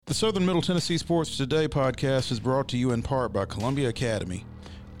The Southern Middle Tennessee Sports Today podcast is brought to you in part by Columbia Academy,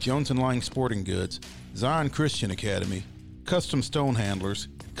 Jones & Lang Sporting Goods, Zion Christian Academy, Custom Stone Handlers,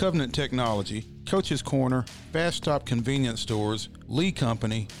 Covenant Technology, Coach's Corner, Fast Stop Convenience Stores, Lee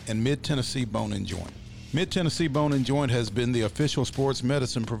Company, and Mid-Tennessee Bone and Joint. Mid-Tennessee Bone and Joint has been the official sports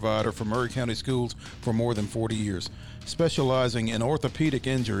medicine provider for Maury County Schools for more than 40 years. Specializing in orthopedic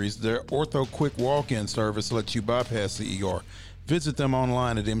injuries, their Ortho Quick Walk-In service lets you bypass the ER. Visit them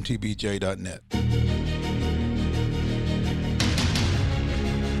online at mtbj.net.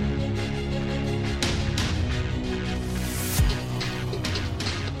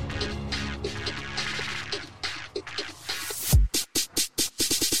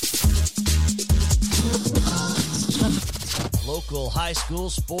 Local high school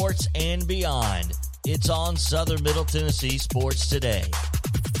sports and beyond. It's on Southern Middle Tennessee Sports Today.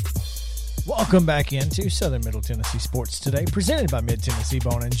 Welcome back into Southern Middle Tennessee Sports Today, presented by Mid-Tennessee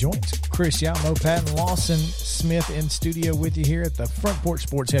Bone and Joint. Chris Yatmo, Patton Lawson Smith in studio with you here at the Front Porch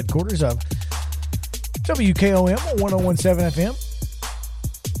Sports headquarters of WKOM 1017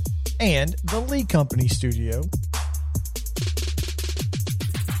 FM and the Lee Company studio.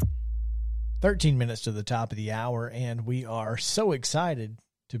 13 minutes to the top of the hour, and we are so excited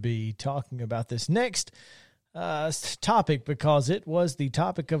to be talking about this next topic because it was the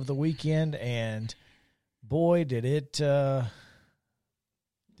topic of the weekend, and boy, did it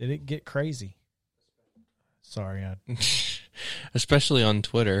get crazy. Sorry. Especially on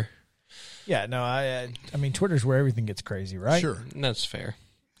Twitter. Yeah, no, I mean, Twitter's where everything gets crazy, right? Sure. That's fair.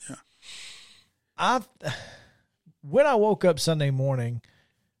 Yeah. When I woke up Saturday morning.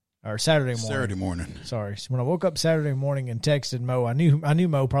 Sorry. When I woke up Saturday morning and texted Mo, I knew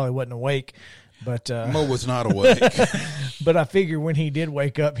Mo probably wasn't awake, but Mo was not awake. But I figured when he did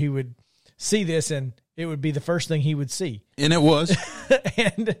wake up, he would see this and it would be the first thing he would see. And it was.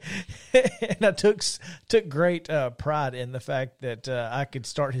 and I took great pride in the fact that I could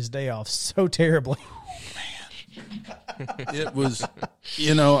start his day off so terribly. Man. It was,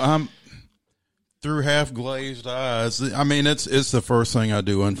 I'm through half glazed eyes. I mean, it's the first thing I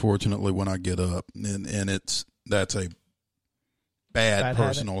do, unfortunately, when I get up, and that's a bad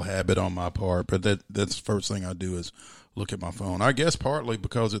personal habit on my part. But that's the first thing I do is look at my phone. I guess partly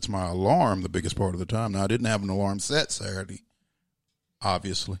because it's my alarm the biggest part of the time. Now, I didn't have an alarm set Saturday,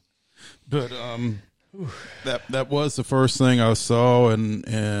 obviously, but that was the first thing I saw,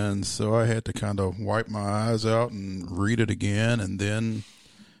 and so I had to kind of wipe my eyes out and read it again, and then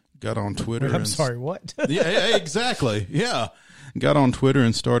got on Twitter. I'm sorry, what? Yeah, exactly. Yeah. Got on Twitter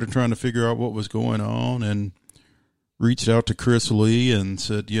and started trying to figure out what was going on, and reached out to Chris Lee and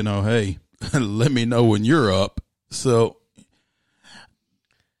said, hey, let me know when you're up. So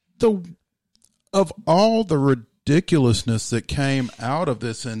of all the ridiculousness that came out of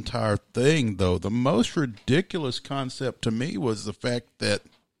this entire thing, though, the most ridiculous concept to me was the fact that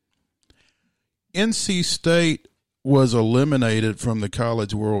NC State was eliminated from the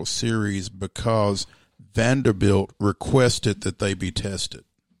College World Series because Vanderbilt requested that they be tested.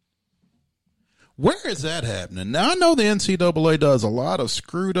 Where is that happening? Now, I know the NCAA does a lot of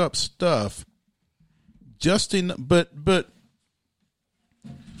screwed up stuff, but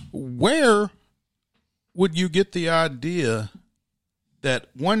where would you get the idea that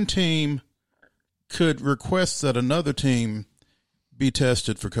one team could request that another team be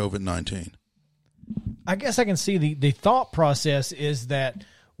tested for COVID-19? I guess I can see the thought process is that,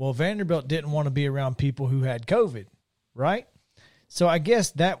 well, Vanderbilt didn't want to be around people who had COVID, right? So I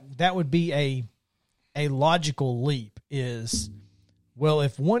guess that would be a logical leap is, well,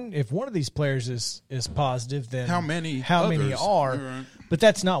 if one of these players is positive, then how many are? Right. But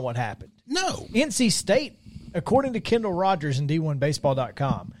that's not what happened. No. NC State, according to Kendall Rogers and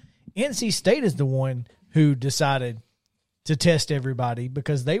D1Baseball.com, NC State is the one who decided to test everybody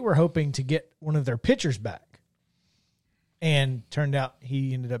because they were hoping to get one of their pitchers back. And turned out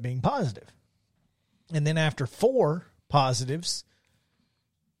he ended up being positive. And then after 4 positives,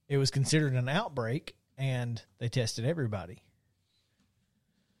 it was considered an outbreak, and they tested everybody.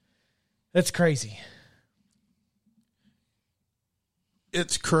 That's crazy.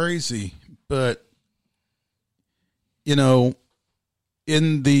 It's crazy, but, in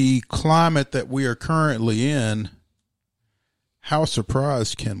the climate that we are currently in, how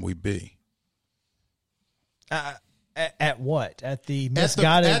surprised can we be? At what? At the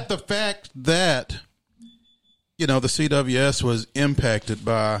misguided? At the fact that, the CWS was impacted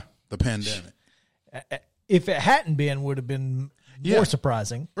by the pandemic. If it hadn't been, would have been more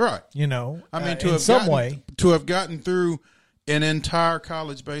surprising. Right. To have gotten through an entire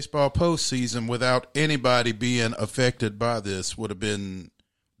college baseball postseason without anybody being affected by this would have been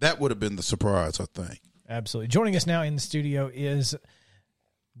that would have been the surprise, I think. Absolutely. Joining us now in the studio is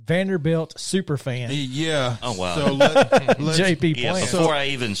Vanderbilt superfan Yeah. Oh, wow. So let's JP Yeah, Plant. before I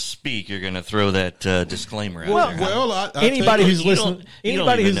even speak, you're going to throw that disclaimer out there. huh? Well, I Anybody think who's You don't- listening, you don't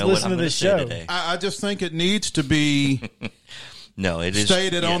anybody even who's know what listening I'm to gonna this say show, today. I just think it needs to be No, it is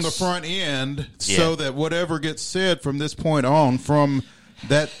stated on the yes. front end Yeah. so that whatever gets said from this point on, from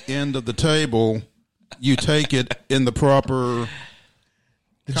that end of the table, you take it in the proper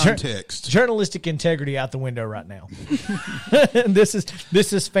context. journalistic integrity out the window right now. And this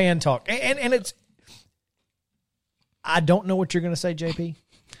is fan talk, and it's. I don't know what you're going to say, JP,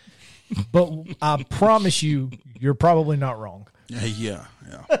 but I promise you're probably not wrong. Yeah.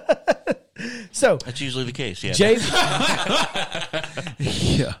 So, That's usually the case, yeah. JP,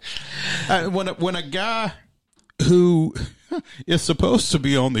 Yeah. When a guy who is supposed to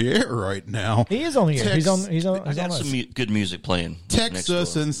be on the air right now he is on the air. He's on. He's on. I He's on got us. some good music playing. texts next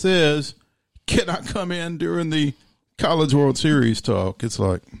us door. and says, "Can I come in during the College World Series talk?" It's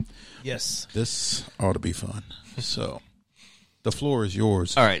like, Yes. this ought to be fun. So, the floor is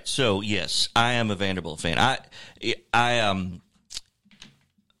yours. All right, so yes, I am a Vanderbilt fan.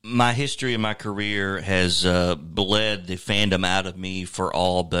 My history and my career has bled the fandom out of me for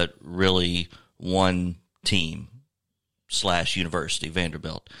all but really one team / university,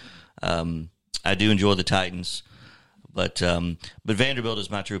 Vanderbilt. I do enjoy the Titans, but Vanderbilt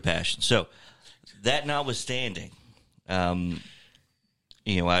is my true passion. So that notwithstanding, I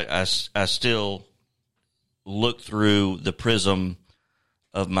still look through the prism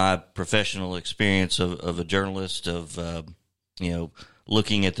of my professional experience of a journalist, of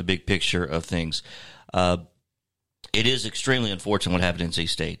looking at the big picture of things. It is extremely unfortunate what happened in NC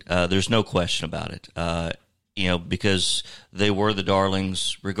State. There's no question about it. Because they were the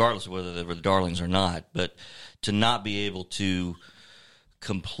darlings, regardless of whether they were the darlings or not. But to not be able to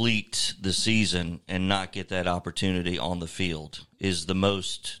complete the season and not get that opportunity on the field is the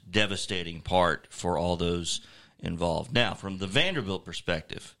most devastating part for all those involved. Now, from the Vanderbilt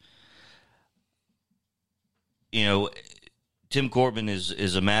perspective, Tim Corbin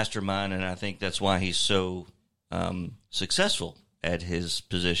is a mastermind, and I think that's why he's so successful at his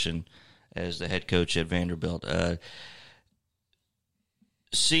position as the head coach at Vanderbilt.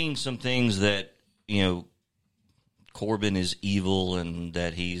 Seeing some things that, Corbin is evil and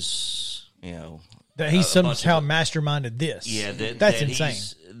that he's, That he somehow masterminded this. yeah, that's insane.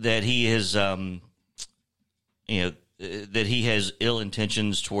 That he is, that he has ill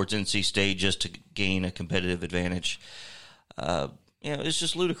intentions towards NC State just to gain a competitive advantage. It's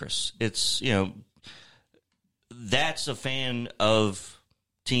just ludicrous. It's, that's a fan of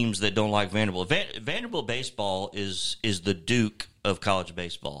teams that don't like Vanderbilt. Vanderbilt baseball is the Duke of college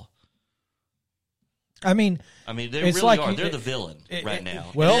baseball. I mean, they it's really like are. They're the villain right now.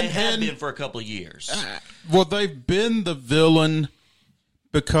 well, and they have been for a couple of years. Well, they've been the villain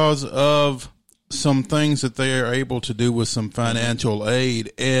because of some things that they are able to do with some financial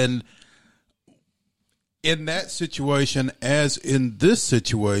aid. And in that situation, as in this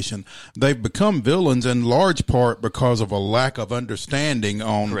situation, they've become villains in large part because of a lack of understanding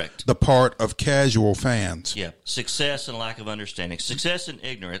on Correct. the part of casual fans. Yeah, success and lack of understanding. Success and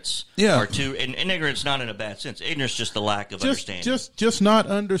ignorance Yeah. are two, and ignorance not in a bad sense. Ignorance just the lack of understanding. Just not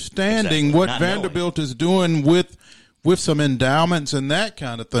understanding Exactly. what Not Vanderbilt is doing with some endowments and that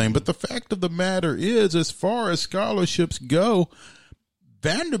kind of thing. But the fact of the matter is, as far as scholarships go,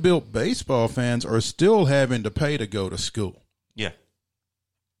 Vanderbilt baseball fans are still having to pay to go to school. Yeah.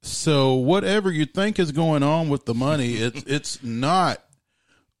 So whatever you think is going on with the money, it's not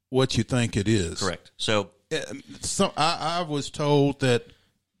what you think it is. Correct. So So I was told that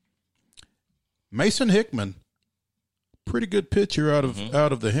Mason Hickman, pretty good pitcher out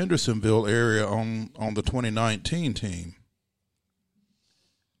of the Hendersonville area on the 2019 team,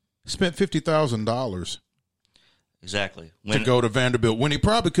 spent $50,000 exactly. to go to Vanderbilt when he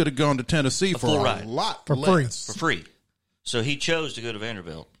probably could have gone to Tennessee for full a ride. lot For less. for free. So he chose to go to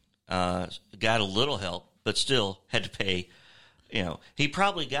Vanderbilt. Got a little help, but still had to pay. He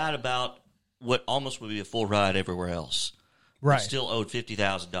probably got about what almost would be a full ride everywhere else. right. He still owed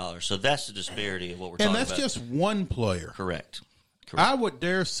 $50,000. So that's the disparity of what we're And talking that's about. just one player. Correct. I would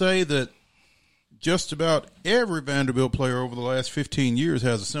dare say that just about every Vanderbilt player over the last 15 years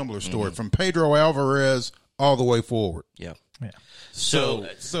has a similar story, from Pedro Alvarez all the way forward. Yeah. Yeah. So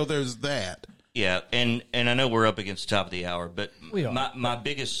there's that. yeah, and I know we're up against the top of the hour, but We are. my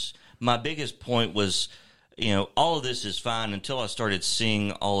biggest point was, all of this is fine until I started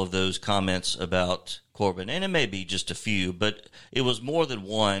seeing all of those comments about Corbin, and it may be just a few, but it was more than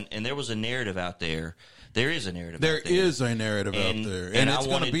one, and there was a narrative out there There is a narrative. There out there. is a narrative out there, and it's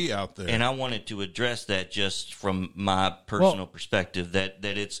going to be out there. And I wanted to address that just from my personal perspective. That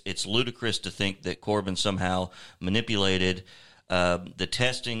it's ludicrous to think that Corbin somehow manipulated the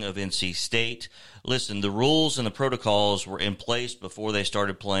testing of NC State. Listen, the rules and the protocols were in place before they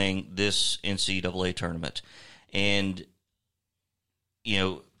started playing this NCAA tournament, and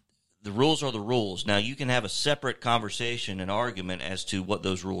the rules are the rules. Now, you can have a separate conversation and argument as to what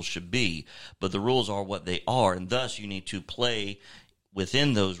those rules should be, but the rules are what they are, and thus you need to play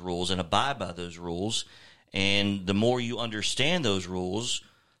within those rules and abide by those rules. And the more you understand those rules,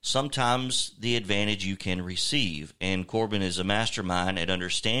 sometimes the advantage you can receive. And Corbin is a mastermind at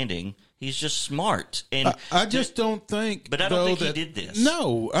understanding. He's just smart. And I just don't think. But I don't think he did this.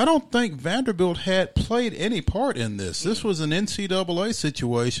 No, I don't think Vanderbilt had played any part in this. This was an NCAA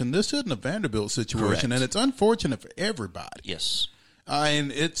situation. This isn't a Vanderbilt situation, Correct. and it's unfortunate for everybody. Yes.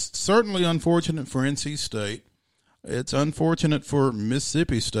 And it's certainly unfortunate for NC State. It's unfortunate for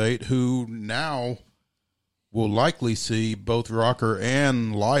Mississippi State, who now will likely see both Rocker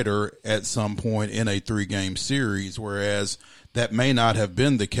and Leiter at some point in a 3-game series, whereas that may not have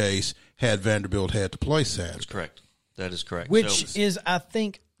been the case had Vanderbilt had to play Saturday. That's correct. That is correct. Which is, I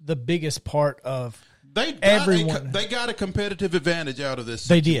think, the biggest part of They got a competitive advantage out of this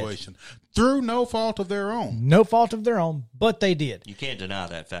They did. situation through no fault of their own. no fault of their own, but they did. You can't deny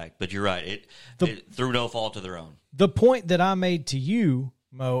that fact, but you're right. It through no fault of their own. The point that I made to you,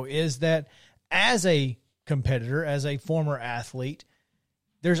 Mo, is that as a competitor, as a former athlete,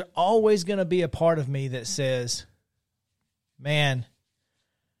 there's always going to be a part of me that says, man,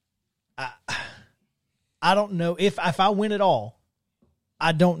 I don't know if I win it all,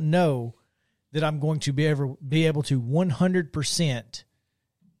 I don't know that I'm going to be able to 100%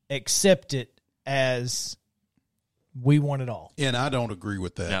 accept it as we won it all. And I don't agree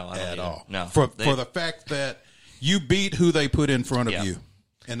with that No, I don't at either. all. No. For the fact that you beat who they put in front of Yeah. you.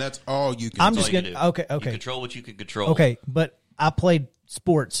 And that's all you can I'm do. just That's all you gonna- can do. okay. You control what you can control. Okay, but I played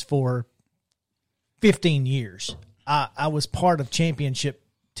sports for 15 years. I was part of championship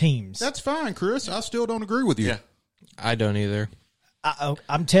teams. That's fine, Chris. I still don't agree with you. Yeah. I don't either.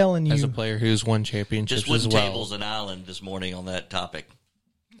 I'm telling you, As a player who's won championships Just wouldn't as well. tables an island this morning on that topic.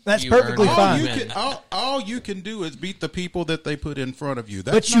 that's You perfectly earned it. fine. All you can do is beat the people that they put in front of you.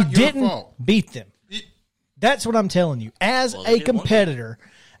 That's But you not your didn't fault. beat them. That's what I'm telling you. As Well, a they didn't want competitor,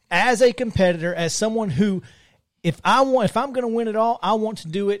 as someone who, if I'm going to win it all, I want to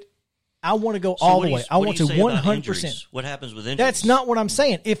do it. I want to go So all what the do you- way. I what want do to you say about 100%. injuries? What happens with injuries? That's not what I'm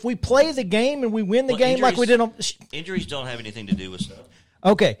saying. If we play the game and we win the Well, game like we did on, Injuries don't have anything to do with stuff.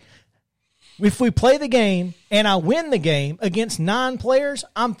 okay. If we play the game and I win the game against 9 players,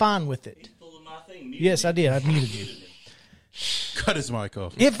 I'm fine with it. Pulling my thing. Yes, I did. I muted you. Cut his mic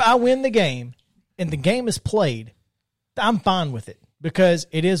off. If I win the game and the game is played, I'm fine with it because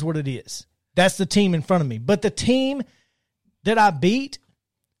it is what it is. That's the team in front of me. But the team that I beat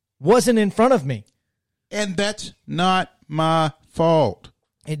wasn't in front of me. And that's not my fault.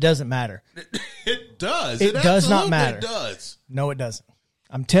 It doesn't matter. It does. It does not absolutely matter. does. No, it doesn't.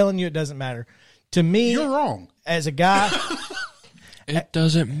 I'm telling you, it doesn't matter. To me, You're wrong. as a guy, It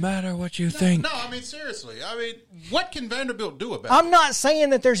doesn't matter what you think. No, I mean, seriously. I mean, what can Vanderbilt do about it? I'm not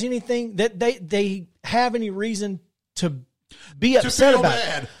saying that there's anything that they have any reason to be upset feel about.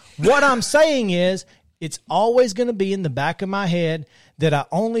 bad. What I'm saying is it's always going to be in the back of my head that I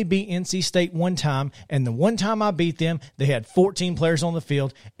only beat NC State one time, and the one time I beat them, they had 14 players on the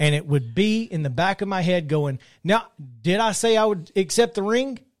field, and it would be in the back of my head going, now, did I say I would accept the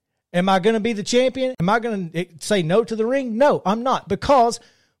ring? Am I going to be the champion? Am I going to say no to the ring? No, I'm not, because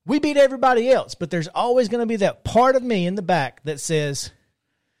we beat everybody else, but there's always going to be that part of me in the back that says,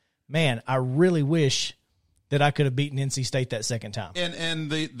 man, I really wish that I could have beaten NC State that second time. And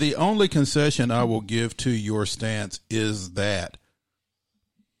the only concession I will give to your stance is that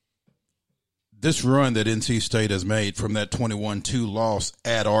this run that NC State has made from that 21-2 loss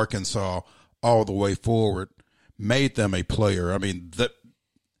at Arkansas all the way forward made them a player. I mean,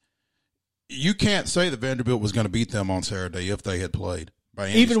 you can't say that Vanderbilt was going to beat them on Saturday if they had played. By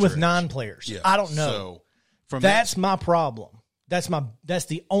any Even with stretch. 9 players. Yeah. I don't know. So, from That's my problem. That's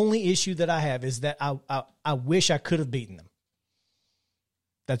the only issue that I have is that I wish I could have beaten them.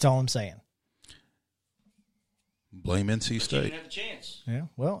 That's all I'm saying. blame NC You didn't State. have a chance. Yeah.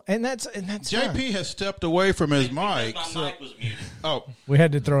 Well, and that's JP fine. has stepped away from his Because mic. my so- mic was muted. oh, We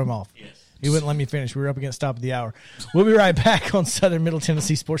had to throw him off. Yes. He wouldn't let me finish. We were up against top of the hour. We'll be right back on Southern Middle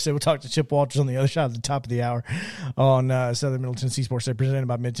Tennessee Sports Day. We'll talk to Chip Walters on the other side of the top of the hour on Southern Middle Tennessee Sports Day, presented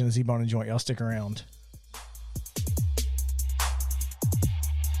by Mid Tennessee Bone and Joint. Y'all stick around.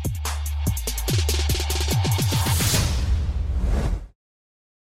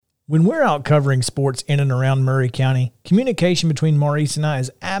 When we're out covering sports in and around Murray County, communication between Maurice and I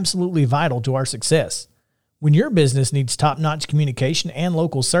is absolutely vital to our success. When your business needs top-notch communication and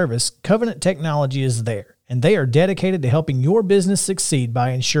local service, Covenant Technology is there, and they are dedicated to helping your business succeed by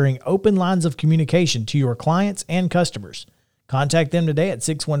ensuring open lines of communication to your clients and customers. Contact them today at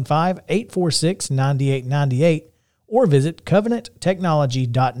 615-846-9898 or visit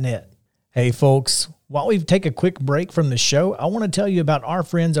covenanttechnology.net. Hey folks, while we take a quick break from the show, I want to tell you about our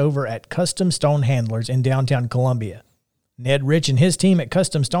friends over at Custom Stone Handlers in downtown Columbia. Ned Rich and his team at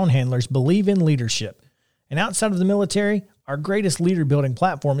Custom Stone Handlers believe in leadership. And outside of the military, our greatest leader building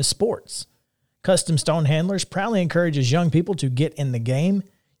platform is sports. Custom Stone Handlers proudly encourages young people to get in the game.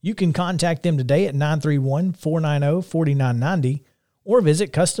 You can contact them today at 931-490-4990 or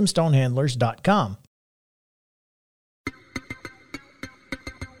visit CustomStonehandlers.com.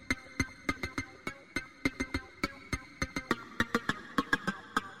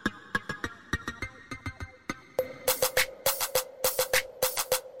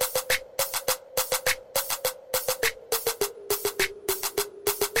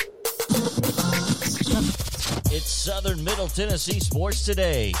 Southern Middle Tennessee Sports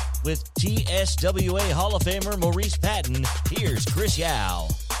Today with TSWA Hall of Famer Maurice Patton. Here's Chris Yao.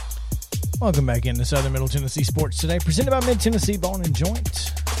 Welcome back into Southern Middle Tennessee Sports Today, presented by Mid-Tennessee Bone and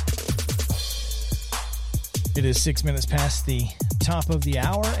Joint. It is 6 minutes past the top of the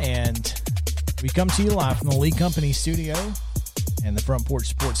hour, and we come to you live from the Lee Company studio and the Front Porch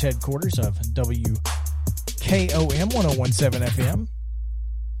Sports headquarters of WKOM 1017 FM.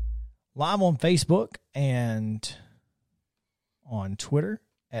 Live on Facebook and on Twitter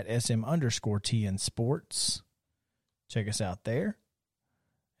at SM_TN Sports. Check us out there.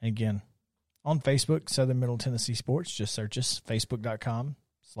 And again, on Facebook, Southern Middle Tennessee Sports. Just search us,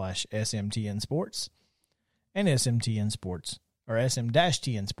 facebook.com/SMTN Sports and SMTN Sports, or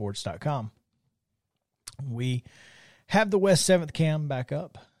SM-TNsports.com. We have the West 7th cam back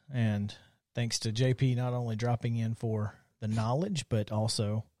up, and thanks to JP not only dropping in for the knowledge, but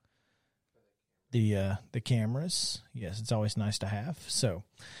also the cameras. Yes, it's always nice to have. So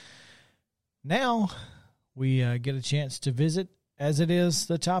now we get a chance to visit, as it is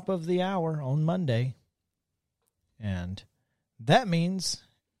the top of the hour on Monday. And that means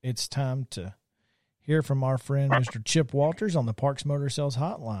it's time to hear from our friend Mr. Chip Walters on the Parks Motor Sales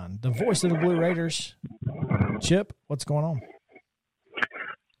Hotline, the voice of the Blue Raiders. Chip, what's going on?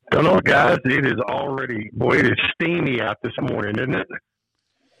 Don't know, guys. It is it is steamy out this morning, isn't it?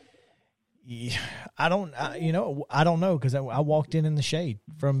 Yeah, I don't know because I walked in the shade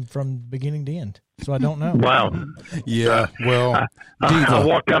from beginning to end, so I don't know. Wow. Yeah. Well, I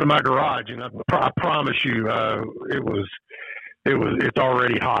walked out of my garage, and I promise you, it's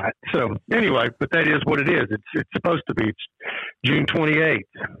already hot. So anyway, but that is what it is. It's supposed to be. It's June 28th.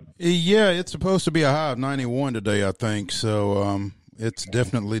 Yeah, it's supposed to be a high of 91 today, I think. So it's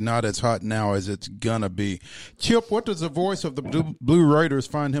definitely not as hot now as it's gonna be. Chip, what does the voice of the Blue Raiders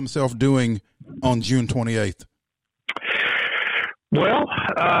find himself doing on June 28th? Well,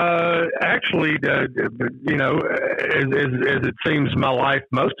 actually, as it seems, my life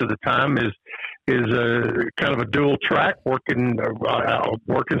most of the time is kind of a dual track, working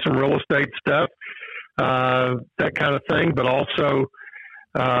some real estate stuff, that kind of thing, but also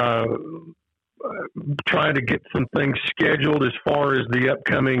trying to get some things scheduled as far as the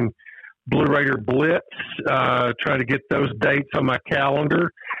upcoming Blue Raider Blitz, trying to get those dates on my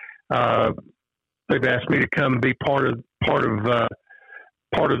calendar. They've asked me to come be part of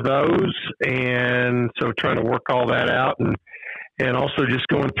those, and so trying to work all that out, and also just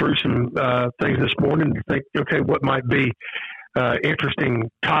going through some things this morning to think, okay, what might be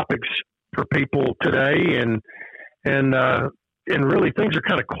interesting topics for people today, and really things are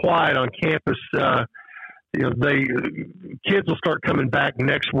kind of quiet on campus. Kids will start coming back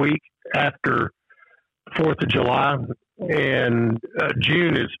next week after 4th of July, and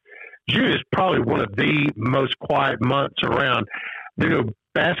June is probably one of the most quiet months around.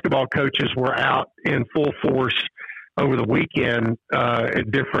 Basketball coaches were out in full force over the weekend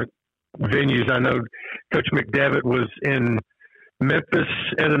at different venues. I know Coach McDevitt was in Memphis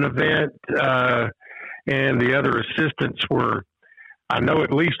at an event, and the other assistants were, I know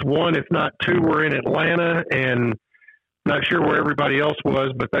at least one, if not two, were in Atlanta, and not sure where everybody else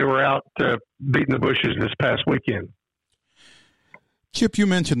was, but they were out beating the bushes this past weekend. Chip, you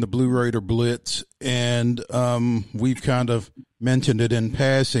mentioned the Blue Raider Blitz, and we've kind of mentioned it in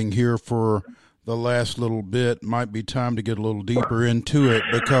passing here for the last little bit. Might be time to get a little deeper into it,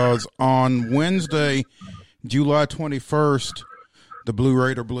 because on Wednesday, July 21st, the Blue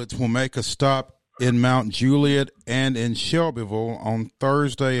Raider Blitz will make a stop in Mount Juliet and in Shelbyville. On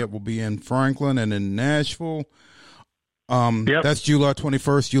Thursday, it will be in Franklin and in Nashville. That's July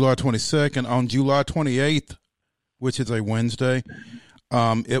 21st, July 22nd. On July 28th, which is a Wednesday,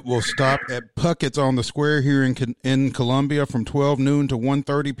 it will stop at Puckett's on the Square here in Columbia from 12 noon to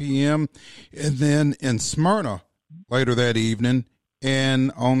 1:30 p.m. And then in Smyrna later that evening.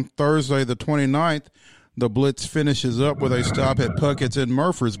 And on Thursday, the 29th, the Blitz finishes up with a stop at Puckett's in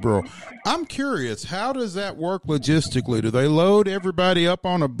Murfreesboro. I'm curious, how does that work logistically? Do they load everybody up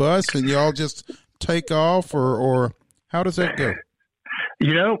on a bus and y'all just take off, or how does that go?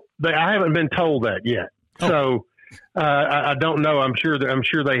 I haven't been told that yet. Oh. So I don't know. I'm sure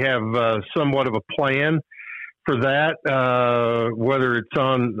they have somewhat of a plan for that. Whether it's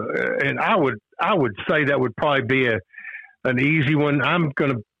on, and I would say that would probably be an easy one.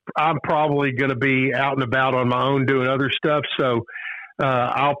 I'm probably going to be out and about on my own doing other stuff. So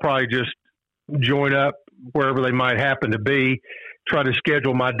I'll probably just join up wherever they might happen to be, try to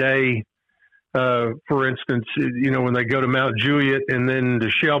schedule my day. For instance, when they go to Mount Juliet and then to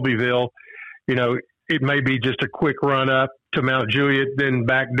Shelbyville, it may be just a quick run up to Mount Juliet, then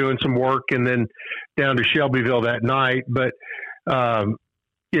back doing some work and then down to Shelbyville that night. But,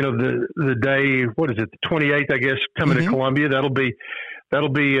 the day, what is it? The 28th, I guess, coming to Columbia, that'll be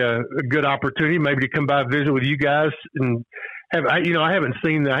a good opportunity maybe to come by and visit with you guys. And I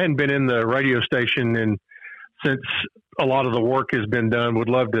hadn't been in the radio station since a lot of the work has been done. Would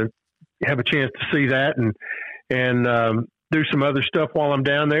love to have a chance to see that and do some other stuff while I'm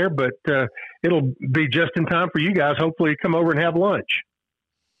down there, but it'll be just in time for you guys. Hopefully come over and have lunch.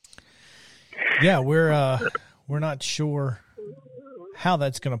 Yeah. We're not sure how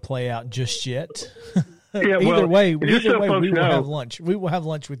that's going to play out just yet. Yeah, either way, we will have lunch. We will have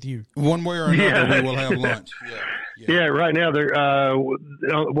lunch with you. One way or another, we will have lunch. Yeah. Right now,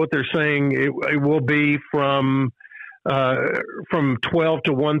 what they're saying, it will be from 12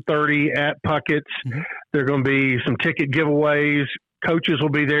 to 1:30 at Puckett's. There are going to be some ticket giveaways. Coaches will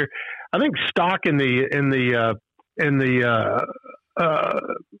be there. I think stock in the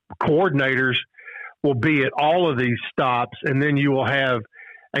coordinators will be at all of these stops, and then you will have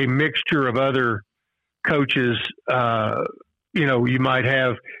a mixture of other coaches. You might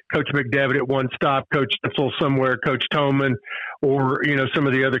have Coach McDevitt at one stop, Coach Etzel somewhere, Coach Toman, or some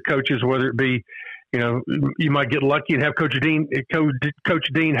of the other coaches, whether it be. You might get lucky and have Coach Dean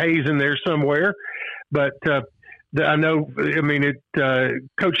Hayes in there somewhere, but I know.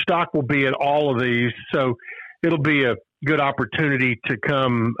 Coach Stock will be at all of these, so it'll be a good opportunity to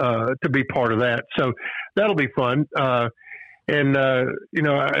come to be part of that. So that'll be fun, and I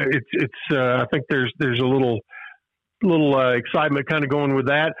think there's a little excitement kind of going with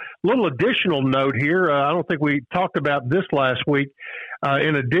that. A little additional note here. I don't think we talked about this last week.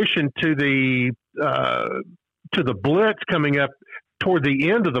 In addition to the Blitz coming up toward the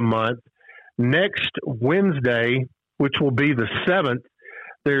end of the month, next Wednesday, which will be the 7th,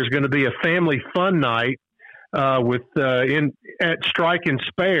 there's going to be a family fun night at Strike and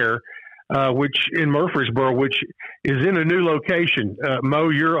Spare, which in Murfreesboro, which is in a new location. Mo,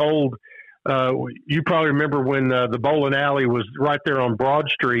 you're old. You probably remember when the bowling alley was right there on Broad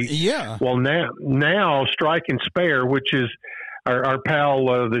Street. Yeah. Well, now Strike and Spare, which is our pal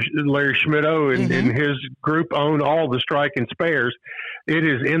Larry Schmitto and his group own all the Strike and Spares. It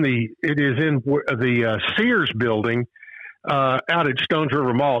is in the Sears building out at Stones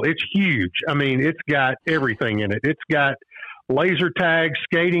River Mall. It's huge. I mean, it's got everything in it. It's got laser tag,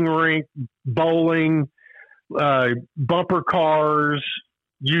 skating rink, bowling, bumper cars,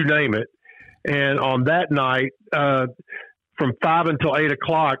 you name it. And on that night, from 5 until 8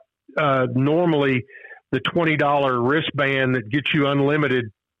 o'clock, normally the $20 wristband that gets you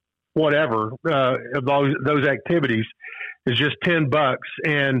unlimited, whatever, of those activities is just $10,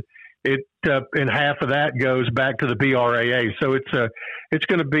 and it and half of that goes back to the BRAA. So it's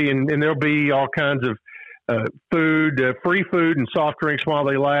going to be, and there'll be all kinds of food, free food and soft drinks while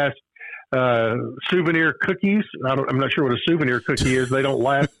they last. Souvenir cookies. I'm not sure what a souvenir cookie is. They don't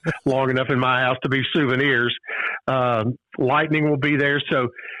last long enough in my house to be souvenirs. Lightning will be there. So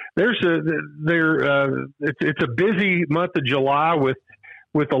it's a busy month of July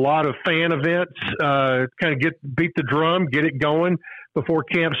with a lot of fan events. Kind of beat the drum, get it going before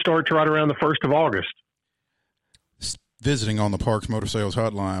camp starts right around the 1st of August. Visiting on the Parks Motor Sales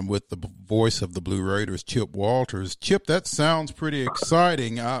Hotline with the voice of the Blue Raiders, Chip Walters. Chip, that sounds pretty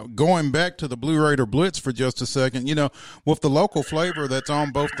exciting. Going back to the Blue Raider Blitz for just a second, with the local flavor that's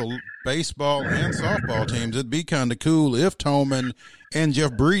on both the baseball and softball teams, it'd be kind of cool if Toman and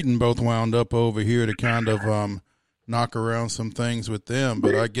Jeff Breeden both wound up over here to kind of knock around some things with them.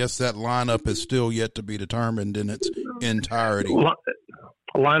 But I guess that lineup is still yet to be determined in its entirety.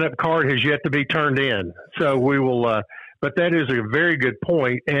 Lineup card has yet to be turned in, so we will. But that is a very good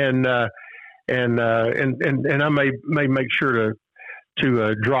point, and I may make sure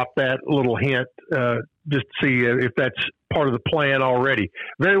to drop that little hint just to see if that's part of the plan already.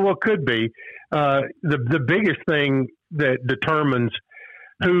 Very well could be. The biggest thing that determines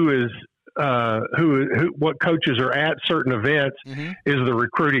what coaches are at certain events is the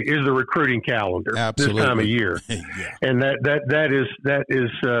recruiting calendar. Absolutely. This time of year. Yeah. And that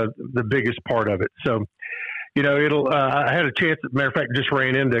is the biggest part of it. So, I had a chance, as a matter of fact, just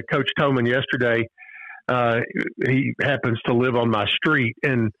ran into Coach Toman yesterday. He happens to live on my street,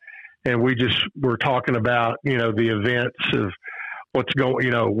 and we just were talking about, the events of what's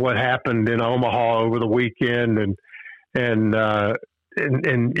going, what happened in Omaha over the weekend, and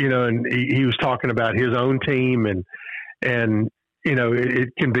he was talking about his own team, and it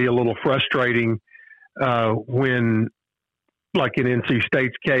can be a little frustrating when, like in NC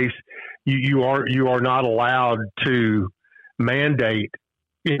State's case, you are not allowed to mandate,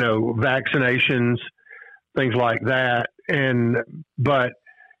 vaccinations, things like that, but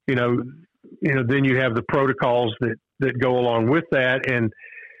then you have the protocols that go along with that, and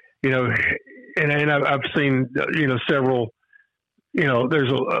I've seen several.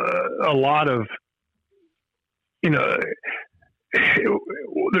 There's a lot of,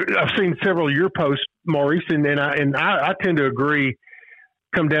 I've seen several of your posts, Maurice, and I tend to agree,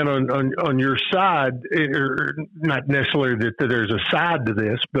 come down on your side, or not necessarily that there's a side to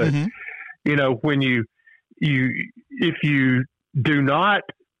this, but, when if you do not,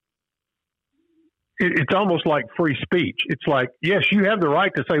 it's almost like free speech. It's like, yes, you have the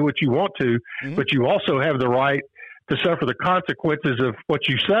right to say what you want to, but you also have the right to suffer the consequences of what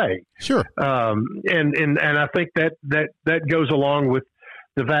you say. Sure. And I think that goes along with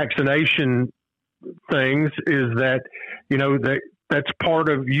the vaccination things, is that, that's part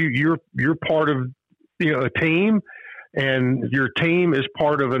of you. You're part of, a team, and your team is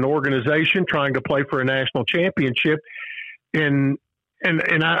part of an organization trying to play for a national championship. And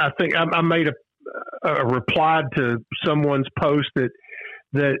I think I made a reply to someone's post that,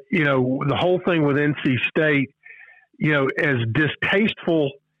 the whole thing with NC State, as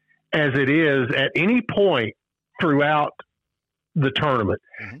distasteful as it is at any point throughout the tournament,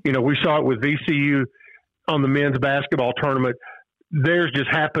 we saw it with VCU on the men's basketball tournament. Theirs just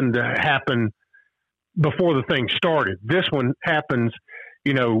happened to happen before the thing started. This one happens,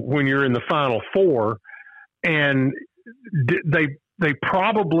 when you're in the Final Four, and they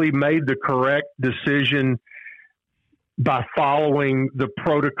probably made the correct decision by following the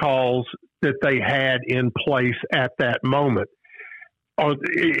protocols that they had in place at that moment. But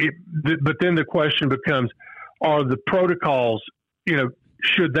then the question becomes, are the protocols,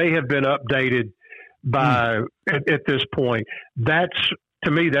 should they have been updated by at this point?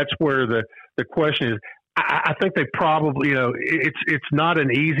 To me, that's where the question is. I think they probably, it's not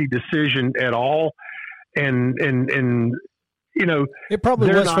an easy decision at all. And it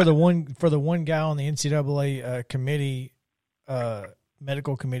probably was for the one guy on the NCAA committee,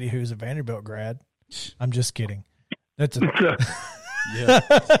 medical committee, who's a Vanderbilt grad. I'm just kidding. That's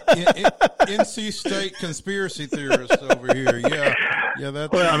NC State conspiracy theorist over here. Yeah.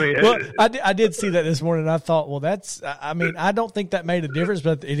 That's. Well, I did see that this morning. And I thought, well, that's. I don't think that made a difference,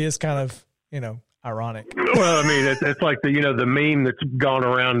 but it is kind of, ironic. Well, it's like the meme that's gone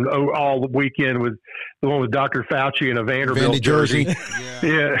around all the weekend with the one with Dr. Fauci in a Vanderbilt jersey.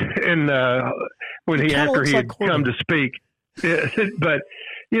 Yeah, and when after he had come to speak, but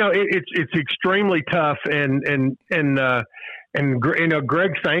it's extremely tough, and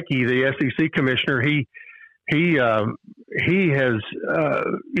Greg Sankey, the SEC commissioner, he has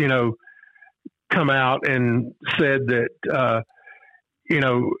come out and said that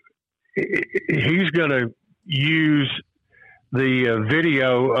he's going to use the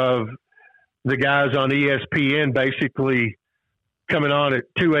video of the guys on ESPN basically coming on at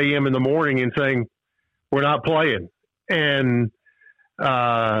 2 a.m. in the morning and saying, we're not playing. And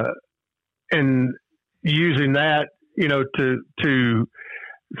using that, to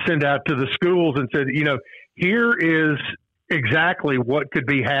send out to the schools and said, here is exactly what could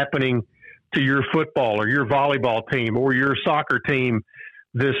be happening to your football or your volleyball team or your soccer team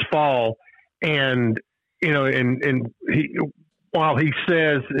this fall. And, while he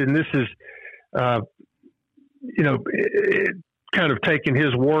says, and this is, kind of taking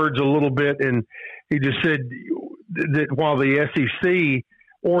his words a little bit, and he just said that while the SEC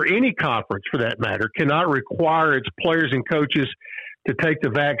or any conference for that matter cannot require its players and coaches to take the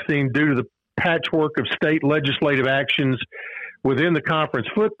vaccine due to the patchwork of state legislative actions within the conference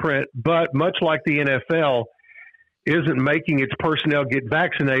footprint, but much like the NFL, isn't making its personnel get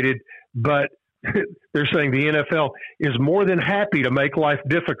vaccinated, but they're saying the NFL is more than happy to make life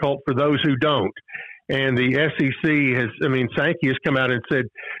difficult for those who don't. And the SEC Sankey has come out and said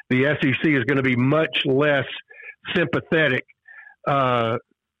the SEC is going to be much less sympathetic for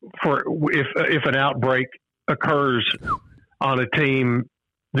if an outbreak occurs on a team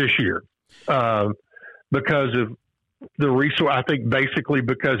this year because of the resource. I think basically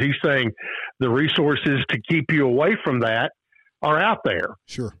because he's saying the resources to keep you away from that are out there.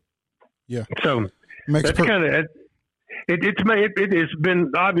 Sure. Yeah. So that's kind of it has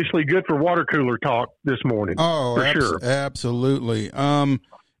been obviously good for water cooler talk this morning. Oh, for sure. Absolutely. And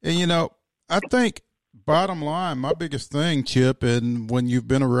I think bottom line, my biggest thing, Chip, and when you've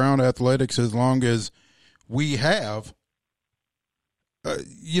been around athletics as long as we have,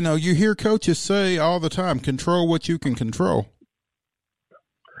 you hear coaches say all the time, control what you can control.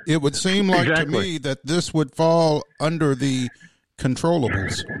 It would seem like to me that this would fall under the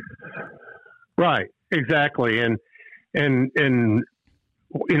controllables. Right. Exactly. And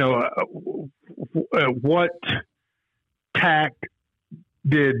what tact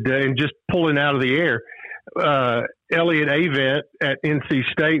did, and just pulling out of the air, Elliott Avent at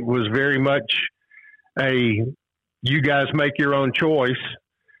NC State was very much you guys make your own choice,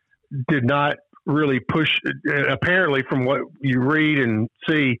 did not really push, apparently from what you read and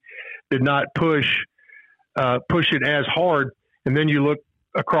see, did not push it as hard. And then you look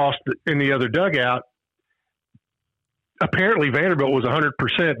across in the other dugout, apparently Vanderbilt was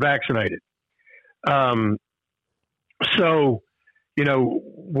 100% vaccinated.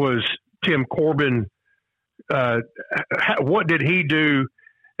 Was Tim Corbin, what did he do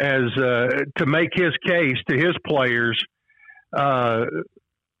as to make his case to his players of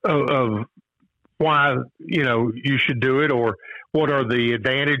why, you should do it, or what are the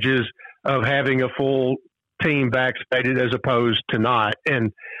advantages of having a full team vaccinated as opposed to not?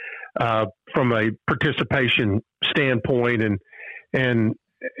 And from a participation standpoint, and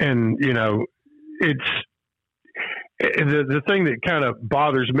it's the thing that kind of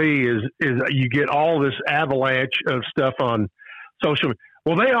bothers me is you get all this avalanche of stuff on social media.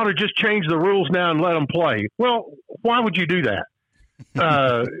 Well, they ought to just change the rules now and let them play. Well, why would you do that?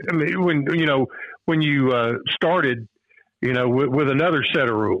 When you started, with another set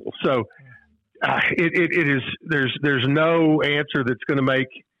of rules. So it is, there's no answer that's going to make,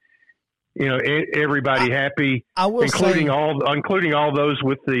 everybody happy, I will including all those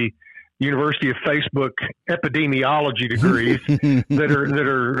with the University of Facebook epidemiology degrees that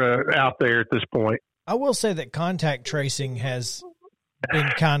are out there at this point. I will say that contact tracing has been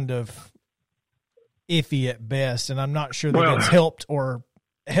kind of iffy at best, and I'm not sure that it's helped or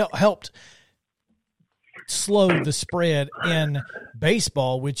helped slow the spread in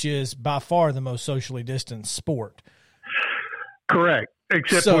baseball, which is by far the most socially distanced sport. Correct.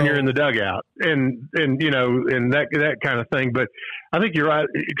 Except when you're in the dugout and that kind of thing. But I think you're right.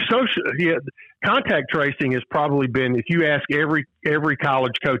 Contact tracing has probably been, if you ask every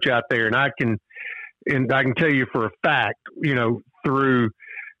college coach out there, and I can tell you for a fact, through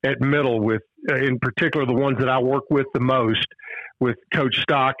at Middle with, in particular, the ones that I work with the most, with Coach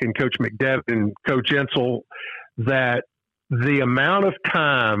Stock and Coach McDevitt and Coach Ensel, that the amount of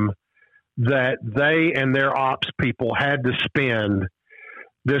time that they and their ops people had to spend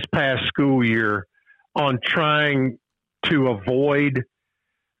this past school year on trying to avoid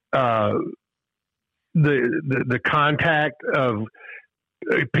the contact of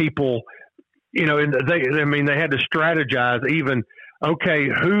people, and they had to strategize even, okay,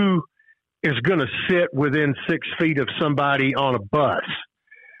 who is going to sit within 6 feet of somebody on a bus?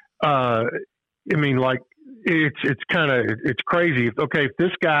 It's crazy. If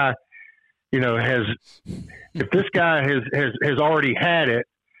this guy, has already had it,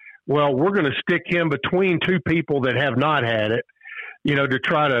 well, we're going to stick him between two people that have not had it, to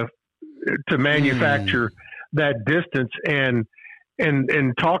try to manufacture that distance. And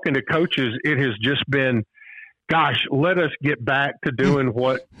talking to coaches, it has just been, gosh, let us get back to doing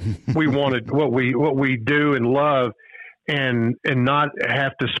what we wanted, what we do and love, and not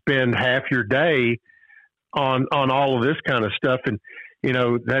have to spend half your day on all of this kind of stuff. And,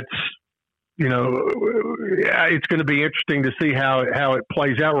 that's, it's going to be interesting to see how it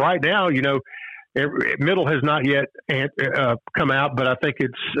plays out. Right now, Middle has not yet come out, but I think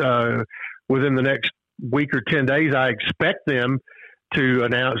it's within the next week or 10 days, I expect them to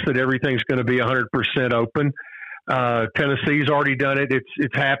announce that everything's going to be 100% open. Tennessee's already done it.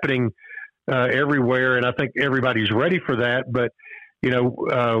 It's happening everywhere, and I think everybody's ready for that. But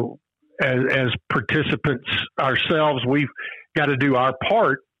as participants ourselves, we've got to do our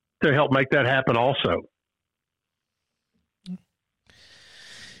part to help make that happen also.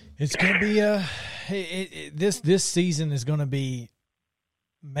 It's going to be this season is going to be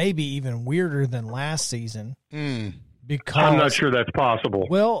maybe even weirder than last season because I'm not sure that's possible.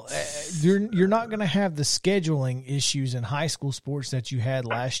 Well, you're not going to have the scheduling issues in high school sports that you had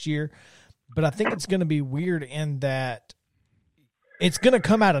last year, but I think it's going to be weird in that it's going to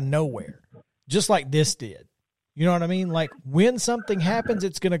come out of nowhere, just like this did. You know what I mean? Like when something happens,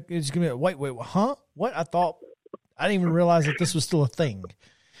 it's gonna be wait, huh? What? I didn't even realize that this was still a thing.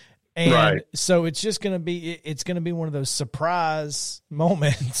 And right. So it's just going to be one of those surprise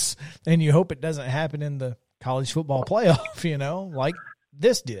moments, and you hope it doesn't happen in the college football playoff, like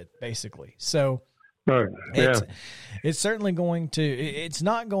this did basically. So it's certainly going to, it's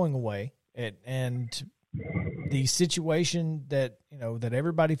not going away. And the situation that, that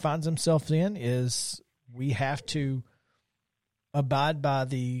everybody finds themselves in is we have to abide by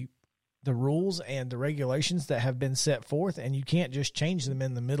the rules and the regulations that have been set forth, and you can't just change them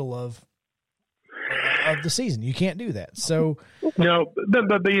in the middle of the season. You can't do that. So no,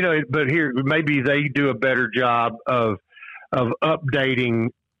 but here maybe they do a better job of updating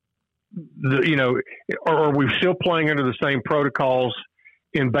the, or are we still playing under the same protocols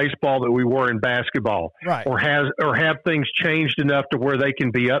in baseball that we were in basketball, right? Or have things changed enough to where they can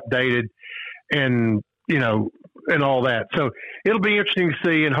be updated and and all that. So it'll be interesting to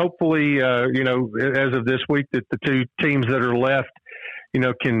see, and hopefully, as of this week, that the two teams that are left,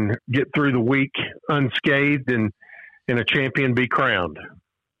 can get through the week unscathed and a champion be crowned.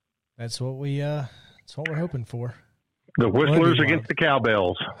 That's what we're hoping for. The Whistlers against the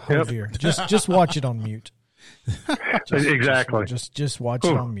Cowbells. Oh dear. Just watch it on mute. Exactly. Just watch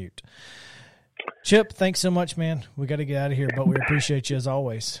it on mute. Chip, thanks so much, man. We got to get out of here, but we appreciate you as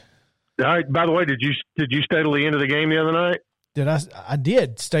always. All right. By the way, did you stay till the end of the game the other night? I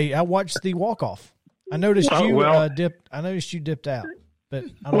did stay. I watched the walk off. I noticed dipped. I noticed you dipped out. But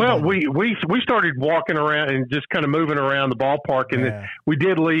we started walking around and just kind of moving around the ballpark, and then we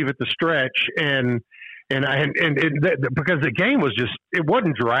did leave at the stretch, and because the game was it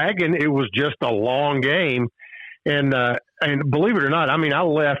wasn't dragging, it was just a long game, and believe it or not, I mean I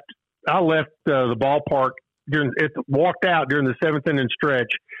left the ballpark walked out during the 7th inning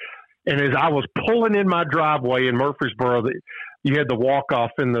stretch. And as I was pulling in my driveway in Murfreesboro, you had the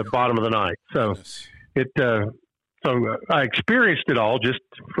walk-off in the bottom of the ninth. So so I experienced it all just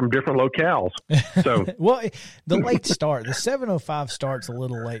from different locales. So well, the late start, the 7:05 start's a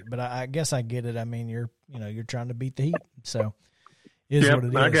little late, but I guess I get it. I mean, you're trying to beat the heat, so it is what it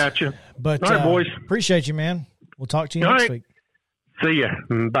is. I got you. But all right, boys, appreciate you, man. We'll talk to you next week. See ya.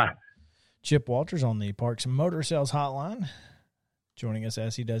 Bye. Chip Walters on the Parks and Motor Sales Hotline, joining us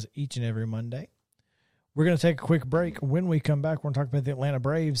as he does each and every Monday. We're going to take a quick break. When we come back, we're going to talk about the Atlanta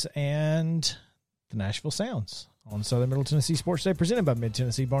Braves and the Nashville Sounds on Southern Middle Tennessee Sports Day, presented by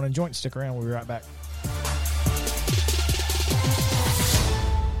Mid-Tennessee Bone and Joint. Stick around. We'll be right back.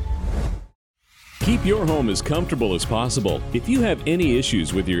 Keep your home as comfortable as possible. If you have any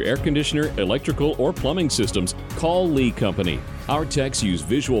issues with your air conditioner, electrical, or plumbing systems, call Lee Company. Our techs use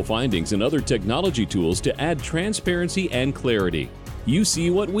visual findings and other technology tools to add transparency and clarity. You see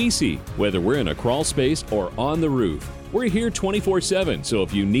what we see, whether we're in a crawl space or on the roof. We're here 24/7, so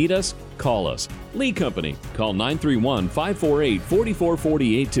if you need us, call us. Lee Company. Call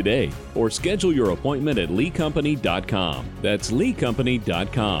 931-548-4448 today or schedule your appointment at leecompany.com. That's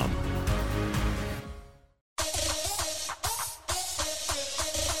leecompany.com.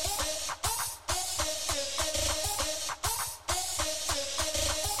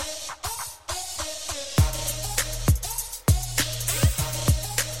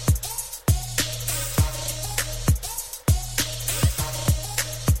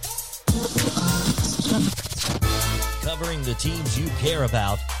 Covering the teams you care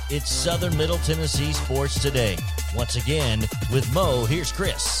about, it's Southern Middle Tennessee Sports Today. Once again, with Mo, here's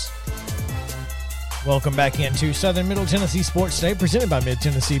Chris. Welcome back into Southern Middle Tennessee Sports Today, presented by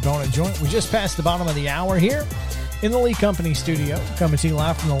Mid-Tennessee Bone and Joint. We just passed the bottom of the hour here in the Lee Company studio, coming to you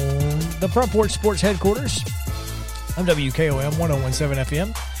live from the Front Porch Sports headquarters. I'm WKOM 101.7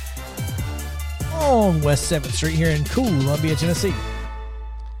 FM on West 7th Street here in Columbia, Tennessee.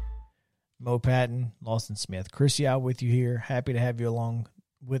 Mo Patton, Lawson Smith, Chris Yao with you here. Happy to have you along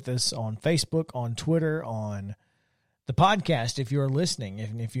with us on Facebook, on Twitter, on the podcast if you're listening.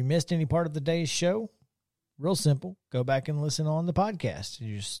 And if you missed any part of the day's show, real simple, go back and listen on the podcast.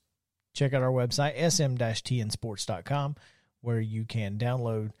 You just check out our website, sm-tnsports.com, where you can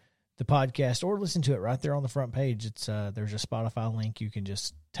download the podcast or listen to it right there on the front page. It's there's a Spotify link. You can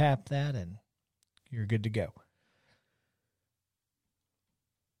just tap that and you're good to go.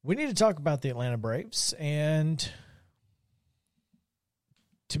 We need to talk about the Atlanta Braves, and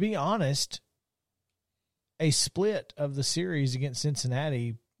to be honest, a split of the series against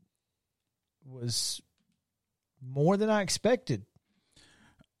Cincinnati was more than I expected.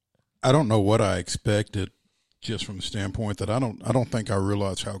 I don't know what I expected, just from the standpoint that I don't think I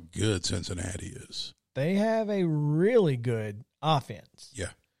realized how good Cincinnati is. They have a really good offense.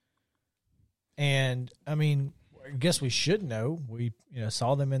 Yeah. And I mean, I guess we should know. We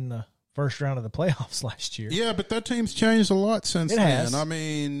saw them in the first round of the playoffs last year. Yeah, but that team's changed a lot since It then. has. I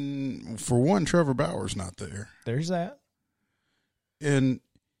mean, for one, Trevor Bauer's not there. There's that. And,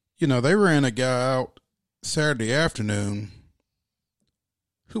 they ran a guy out Saturday afternoon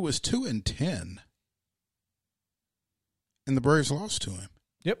who was 2-10. And the Braves lost to him.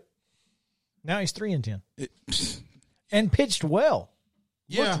 Yep. Now he's 3-10. And pitched well.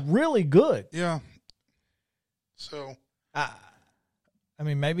 Yeah. Looked really good. Yeah. So, I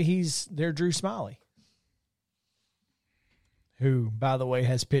mean, maybe he's their Drew Smiley, who, by the way,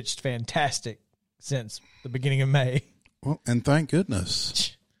 has pitched fantastic since the beginning of May. well, and thank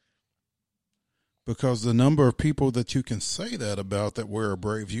goodness. Because the number of people that you can say that about that wear a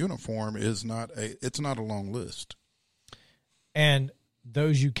Braves uniform is not a long list. And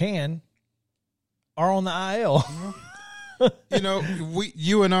those you can are on the IL.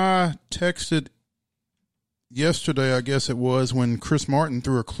 You and I texted yesterday, I guess it was, when Chris Martin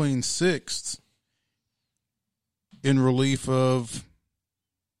threw a clean sixth in relief of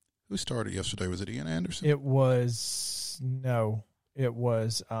who started yesterday? Was it Ian Anderson? It was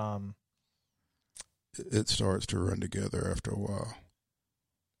It starts to run together after a while.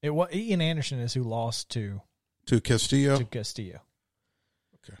 Ian Anderson is who lost to Castillo. Castillo.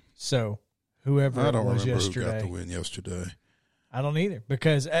 Okay. So whoever I don't it was remember yesterday, who got the win yesterday. I don't either,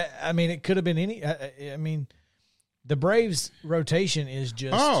 because I mean it could have been any. I mean, the Braves rotation is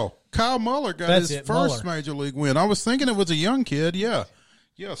just Kyle Muller got his first major league win. I was thinking it was a young kid. Yeah.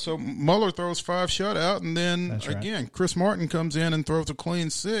 So Muller throws 5 shutout, and then again Chris Martin comes in and throws a clean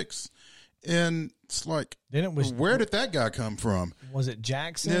 6, and it's like, then it was, where did that guy come from? Was it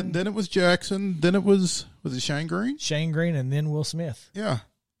Jackson? Then it was Jackson. Then it was it Shane Green? Shane Green, and then Will Smith. Yeah.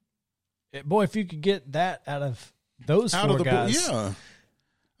 Boy, if you could get that out of those four guys. Yeah.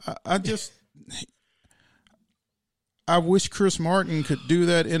 I wish Chris Martin could do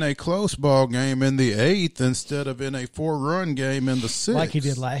that in a close ball game in the 8th instead of in a 4-run game in the 6th. Like he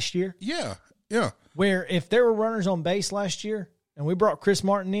did last year? Yeah. Where if there were runners on base last year and we brought Chris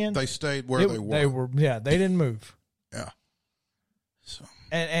Martin in, they stayed where they were. They didn't move. Yeah. So.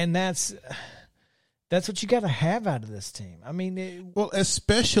 And that's what you got to have out of this team. I mean,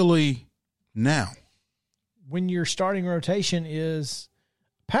 especially now, when your starting rotation is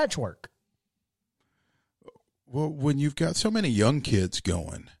patchwork. Well, when you've got so many young kids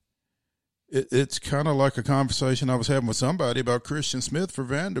going, it's kind of like a conversation I was having with somebody about Christian Smith for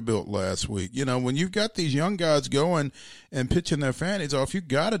Vanderbilt last week. When you've got these young guys going and pitching their fannies off, you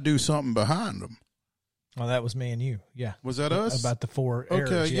got to do something behind them. Well, that was me and you. Yeah. Was that us? About the 4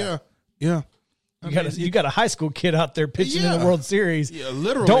 errors. Okay, yeah. You got a high school kid out there pitching in the World Series. Yeah,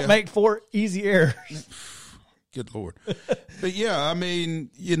 literally. Don't make 4 easy errors. Good Lord. But, I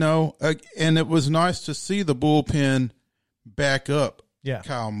mean, and it was nice to see the bullpen back up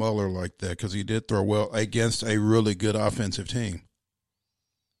Kyle Muller like that, because he did throw well against a really good offensive team.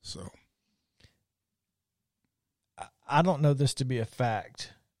 So. I don't know this to be a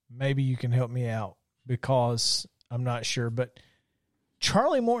fact. Maybe you can help me out, because I'm not sure. But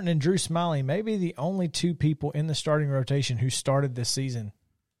Charlie Morton and Drew Smiley may be the only 2 people in the starting rotation who started this season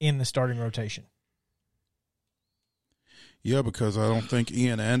in the starting rotation. Yeah, because I don't think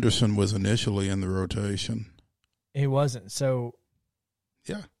Ian Anderson was initially in the rotation. He wasn't. So,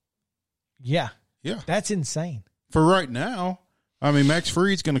 yeah, that's insane. For right now, I mean, Max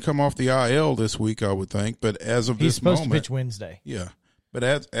Fried's going to come off the IL this week, I would think. But as of he's this moment, supposed to pitch Wednesday. Yeah, but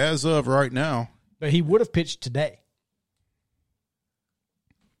as of right now, but he would have pitched today.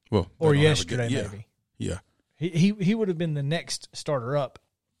 Well, or yesterday, maybe. Yeah, he would have been the next starter up.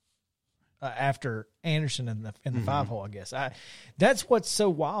 After Anderson in the 5-hole, I guess. That's what's so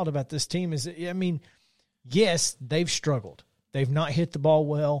wild about this team is, I mean, yes, they've struggled. They've not hit the ball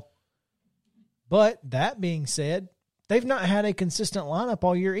well. But that being said, they've not had a consistent lineup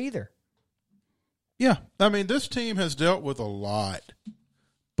all year either. Yeah, I mean, this team has dealt with a lot.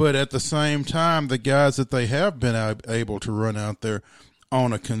 But at the same time, the guys that they have been able to run out there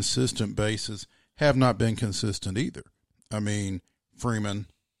on a consistent basis have not been consistent either. I mean, Freeman,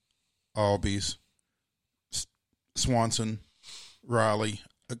 Albies, Swanson, Riley,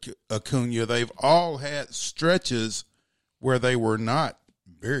 Acuna, they've all had stretches where they were not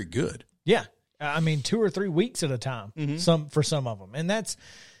very good. Yeah. I mean, 2 or 3 weeks at a time, for some of them. And that's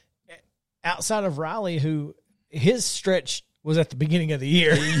outside of Riley, who his stretch was at the beginning of the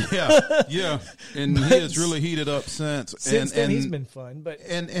year. Yeah. And he has really heated up since. Since then, he's been fun. But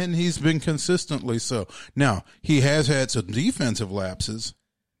and he's been consistently so. Now, he has had some defensive lapses.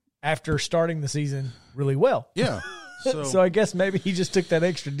 After starting the season really well. Yeah. So I guess maybe he just took that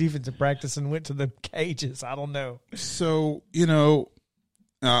extra defensive practice and went to the cages. I don't know. So,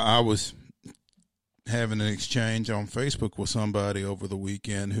 I was having an exchange on Facebook with somebody over the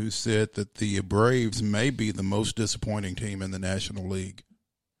weekend who said that the Braves may be the most disappointing team in the National League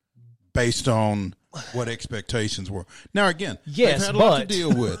based on what expectations were. Now, again, yes, they've had a lot to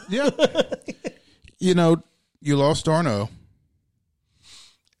deal with. Yeah. You lost Darno.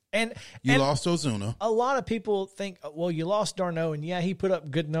 And lost Ozuna. A lot of people think, well, you lost Darno, and he put up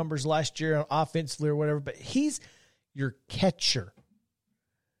good numbers last year offensively or whatever, but he's your catcher.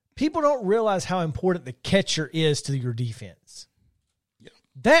 People don't realize how important the catcher is to your defense. Yeah.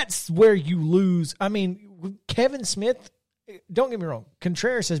 That's where you lose. I mean, Kevin Smith, don't get me wrong,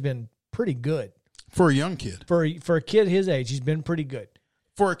 Contreras has been pretty good. For a young kid. For a kid his age, he's been pretty good.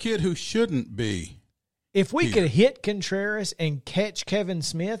 For a kid who shouldn't be. If we could hit Contreras and catch Kevin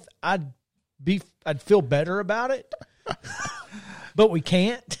Smith, I'd feel better about it. But we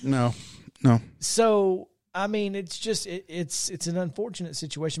can't. No. So, I mean, it's just it's an unfortunate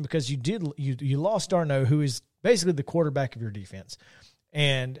situation because you lost Darno, who is basically the quarterback of your defense,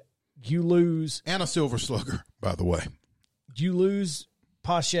 and you lose and a silver slugger, by the way. You lose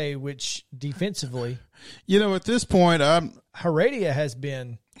Pache, which defensively, at this point, Heredia has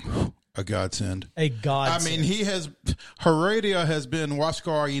been a godsend. A godsend. I mean, Heredia has been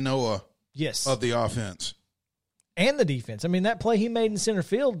Huascar Ynoa of the offense. And the defense. I mean, that play he made in center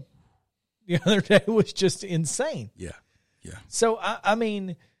field the other day was just insane. Yeah. So, I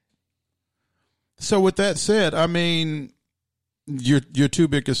mean. So, with that said, I mean, your two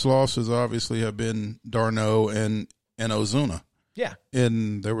biggest losses obviously have been Darno and Ozuna. Yeah.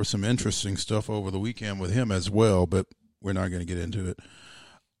 And there was some interesting stuff over the weekend with him as well, but we're not going to get into it.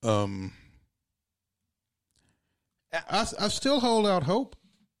 I still hold out hope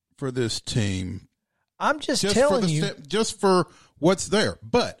for this team. I'm just telling you. Just for what's there.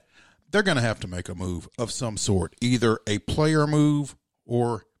 But they're going to have to make a move of some sort, either a player move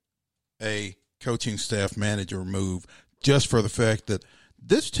or a coaching staff manager move, just for the fact that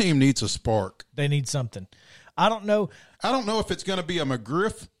this team needs a spark. They need something. I don't know if it's going to be a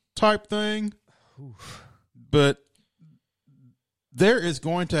McGriff type thing, but there is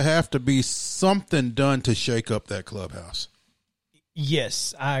going to have to be something done to shake up that clubhouse.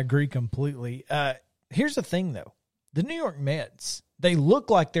 Yes, I agree completely. Here's the thing, though. The New York Mets, they look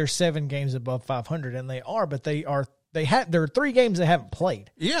like they're 7 games above 500, and they are, but there are 3 games they haven't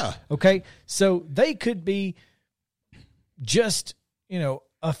played. Yeah. Okay? So they could be just,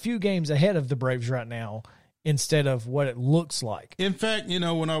 a few games ahead of the Braves right now instead of what it looks like. In fact,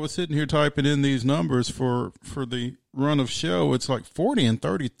 when I was sitting here typing in these numbers for the run of show, it's like 40 and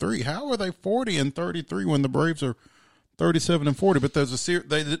 33. How are they 40 and 33 when the Braves are 37 and 40? But there's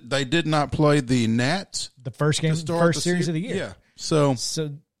they did not play the Nats the first game, first series of the year. Yeah. So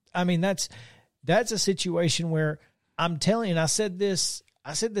I mean that's a situation where I'm telling you, and I said this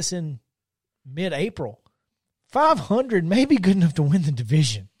in mid-April. 500 may be good enough to win the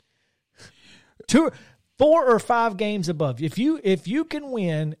division. 4 or 5 games above. If you can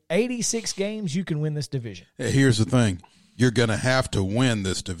win 86 games, you can win this division. Here's the thing. You're going to have to win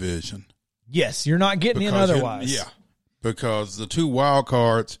this division. Yes, you're not getting in otherwise. Yeah, because the 2 wild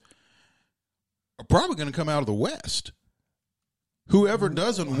cards are probably going to come out of the West. Whoever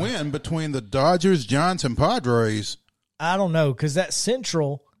doesn't win between the Dodgers, Giants, and Padres. I don't know, because that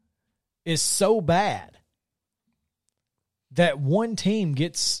Central is so bad that one team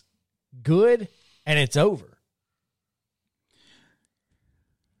gets good and it's over.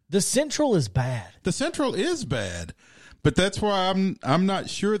 The Central is bad. The Central is bad, but that's why I'm not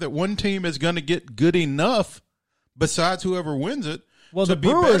sure that one team is going to get good enough, besides whoever wins it, to be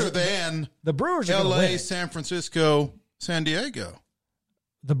better than the Brewers are L.A., win San Francisco, San Diego.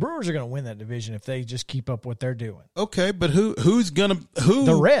 The Brewers are going to win that division if they just keep up what they're doing. Okay, but who's going to who?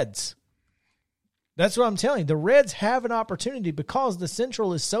 The Reds. That's what I'm telling you. The Reds have an opportunity because the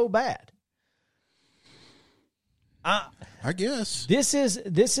Central is so bad. I guess this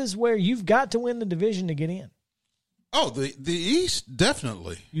is where you've got to win the division to get in. Oh, the East,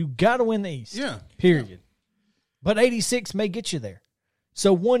 definitely. You got to win the East. Yeah. Period. But 86 may get you there.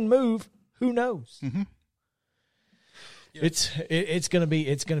 So one move, who knows? Mm-hmm. It's gonna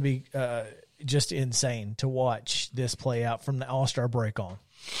be just insane to watch this play out from the All-Star break on.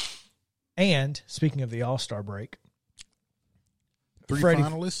 And speaking of the All-Star break, Three Freddie,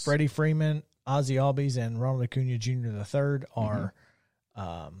 finalists. Freddie Freeman, Ozzie Albies, and Ronald Acuna Jr. III are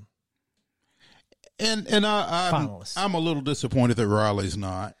And finalists. I'm a little disappointed that Riley's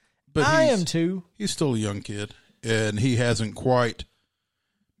not. But I am too. He's still a young kid, and he hasn't quite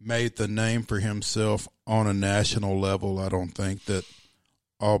made the name for himself on a national level. I don't think that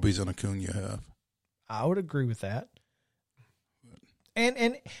Albies and Acuna have. I would agree with that.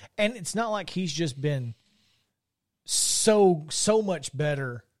 And it's not like he's just been so much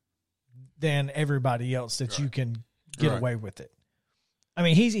better than everybody else that you can get away with it. I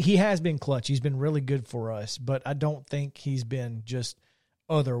mean, he has been clutch. He's been really good for us, but I don't think he's been just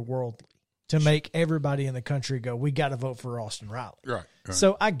otherworldly to make everybody in the country go, we got to vote for Austin Riley. Right.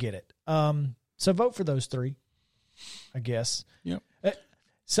 So I get it. So vote for those three, I guess. Yep.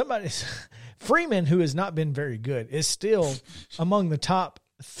 Freeman, who has not been very good, is still among the top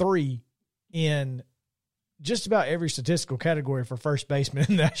three in just about every statistical category for first baseman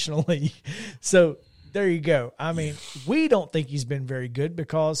in the National League. So there you go. I mean, we don't think he's been very good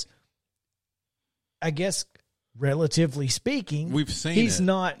because, I guess, relatively speaking, we've seen he's it.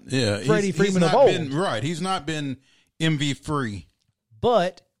 not Yeah, Freddie Freeman of not old. been, right. He's not been MV free.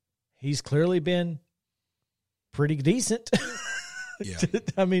 But he's clearly been pretty decent. Yeah.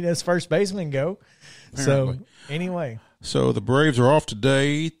 I mean, as first basemen go. Apparently. So anyway, So the Braves are off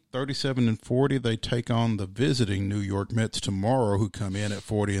today, 37-40. They take on the visiting New York Mets tomorrow, who come in at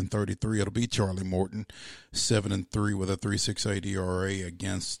 40-33. It'll be Charlie Morton, 7-3 with a 3.68 ERA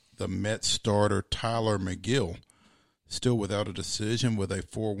against the Mets starter Tyler McGill, still without a decision with a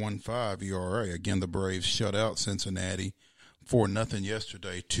 4.15 ERA. Again, the Braves shut out Cincinnati 4-0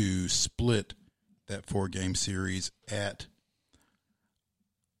 yesterday to split that 4-game series at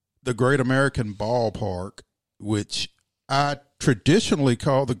the Great American Ballpark, which I traditionally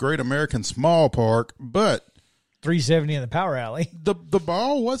call the Great American Small Park, but 370 in the power alley. the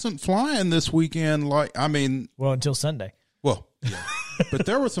ball wasn't flying this weekend. Well, until Sunday. Well, yeah. But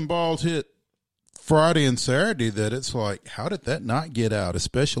there were some balls hit Friday and Saturday that it's like, how did that not get out,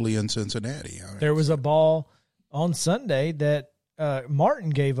 especially in Cincinnati? There was a ball on Sunday that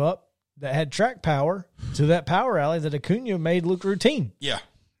Martin gave up that had track power to that power alley that Acuna made look routine. Yeah.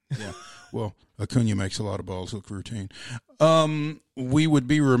 Yeah. Well, Acuna makes a lot of balls look routine. We would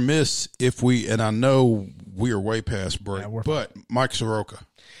be remiss if and I know we are way past break, but Mike Soroka.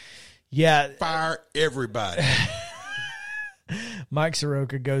 Yeah. Fire everybody. Mike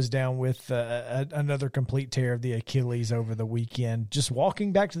Soroka goes down with another complete tear of the Achilles over the weekend, just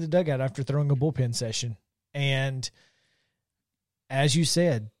walking back to the dugout after throwing a bullpen session. And as you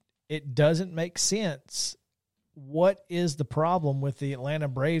said, it doesn't make sense. What is the problem with the Atlanta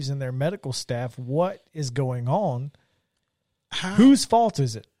Braves and their medical staff? What is going on? Whose fault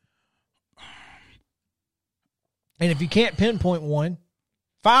is it? And if you can't pinpoint one,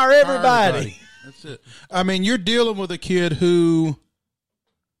 fire everybody. That's it. I mean, you're dealing with a kid who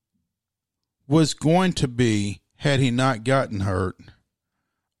was going to be, had he not gotten hurt,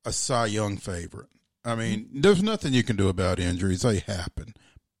 a Cy Young favorite. I mean, there's nothing you can do about injuries. They happen.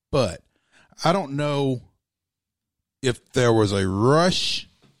 But I don't know if there was a rush.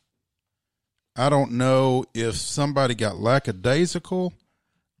 I don't know if somebody got lackadaisical.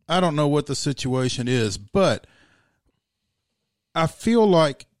 I don't know what the situation is. But I feel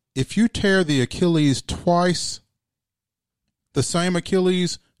like if you tear the Achilles twice, the same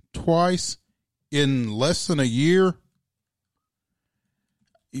Achilles twice in less than a year,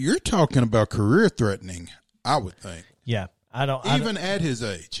 you're talking about career threatening, I would think. Yeah. Even at his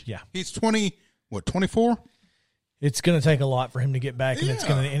age. Yeah. He's 24? It's going to take a lot for him to get back, and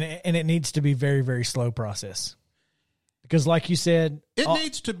Yeah. and it needs to be very, very slow process. Because like you said, It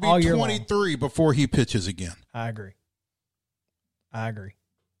needs to be all year 23 before he pitches again. I agree.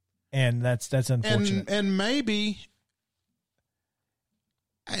 And that's unfortunate. And maybe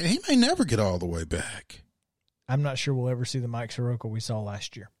he may never get all the way back. I'm not sure we'll ever see the Mike Soroka we saw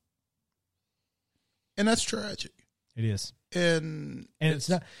last year. And that's tragic. It is. And it's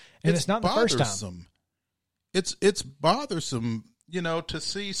not the first time. bothersome. It's bothersome, to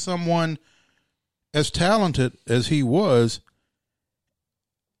see someone as talented as he was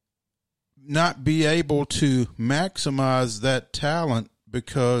not be able to maximize that talent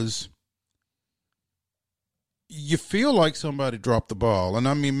because you feel like somebody dropped the ball. And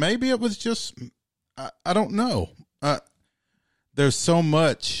I mean, maybe it was just, I don't know. There's so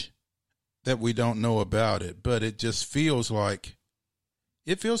much that we don't know about it, but it just feels like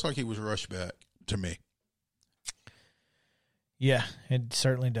It feels like he was rushed back to me. Yeah, it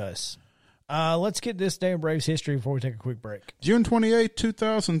certainly does. Let's get this day in Braves history before we take a quick break. June 28,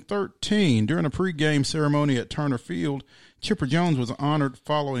 2013, during a pregame ceremony at Turner Field, Chipper Jones was honored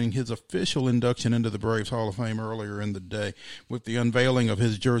following his official induction into the Braves Hall of Fame earlier in the day. With the unveiling of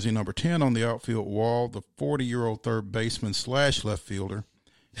his jersey number 10 on the outfield wall, the 40-year-old third baseman / left fielder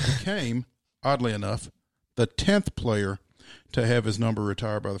became, oddly enough, the 10th player to have his number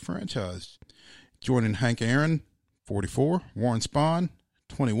retired by the franchise, joining Hank Aaron, 44, Warren Spahn,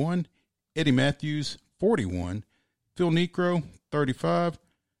 21, Eddie Matthews, 41, Phil Niekro, 35,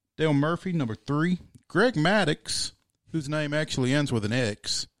 Dale Murphy, number 3, Greg Maddux, whose name actually ends with an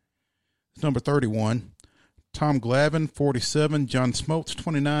X, number 31, Tom Glavine, 47, John Smoltz,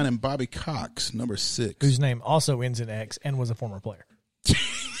 29, and Bobby Cox, number 6. Whose name also ends in X and was a former player.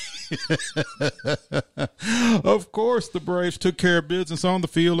 Of course, the Braves took care of business on the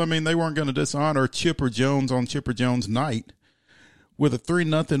field. I mean, they weren't going to dishonor Chipper Jones on Chipper Jones night with a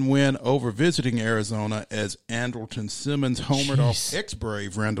 3-0 win over visiting Arizona as Andrelton Simmons homered off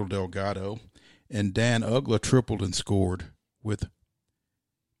ex-Brave Randall Delgado, and Dan Uggla tripled and scored with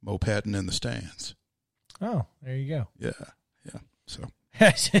Mo Patton in the stands. Oh, there you go. Yeah. So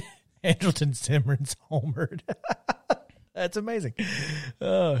Andrelton Simmons homered. That's amazing.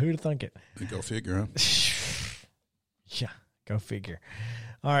 Oh, who'd have thunk it? go figure, huh? Yeah, go figure.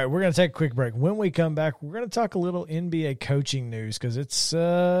 All right, we're going to take a quick break. When we come back, we're going to talk a little NBA coaching news because it's,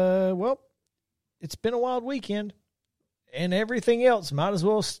 it's been a wild weekend. And everything else might as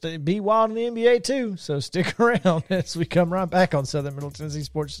well be wild in the NBA too. So stick around as we come right back on Southern Middle Tennessee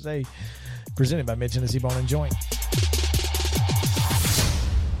Sports Today, presented by Mid-Tennessee Bone & Joint.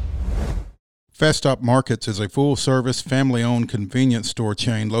 Fast Stop Markets is a full-service, family-owned convenience store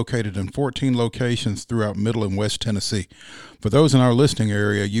chain located in 14 locations throughout Middle and West Tennessee. For those in our listening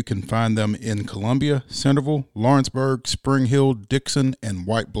area, you can find them in Columbia, Centerville, Lawrenceburg, Spring Hill, Dixon, and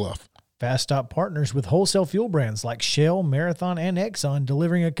White Bluff. Fast Stop partners with wholesale fuel brands like Shell, Marathon, and Exxon,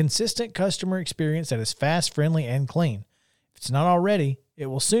 delivering a consistent customer experience that is fast, friendly, and clean. If it's not already, it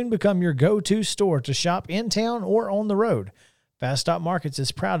will soon become your go-to store to shop in town or on the road. Fast Stop Markets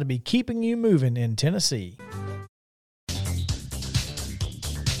is proud to be keeping you moving in Tennessee.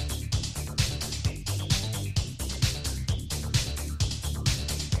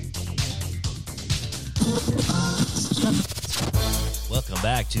 Welcome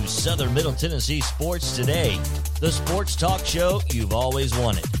back to Southern Middle Tennessee Sports Today, the sports talk show you've always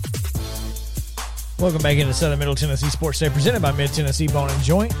wanted. Welcome back into Southern Middle Tennessee Sports Day, presented by Mid-Tennessee Bone &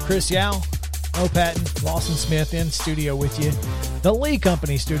 Joint. Chris Yao, Mo Patton, Lawson Smith in studio with you. The Lee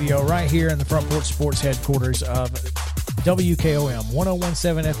Company studio right here in the Front Porch Sports headquarters of WKOM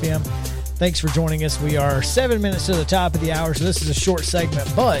 101.7 FM. Thanks for joining us. We are 7 minutes to the top of the hour, so this is a short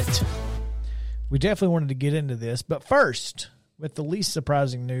segment, but we definitely wanted to get into this. But first, with the least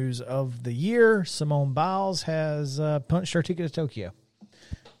surprising news of the year, Simone Biles has punched her ticket to Tokyo.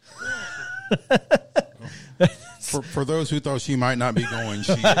 For those who thought she might not be going,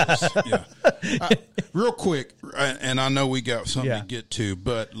 she is. Yeah. Real quick, and I know we got something to get to,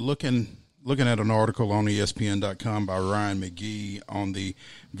 but looking at an article on ESPN.com by Ryan McGee on the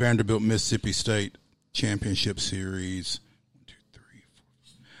Vanderbilt Mississippi State Championship Series. 1, 2, 3,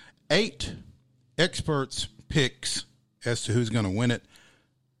 4, 8 experts' picks as to who's going to win it.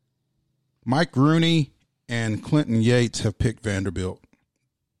 Mike Rooney and Clinton Yates have picked Vanderbilt.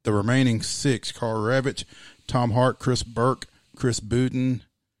 The remaining 6, Carl Ravitch, Tom Hart, Chris Burke, Chris Budin,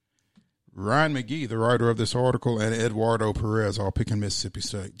 Ryan McGee, the writer of this article, and Eduardo Perez all picking Mississippi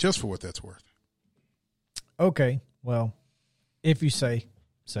State, just for what that's worth. Okay, well, if you say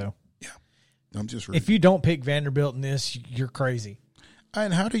so. Yeah, I'm just reading. If you don't pick Vanderbilt in this, you're crazy.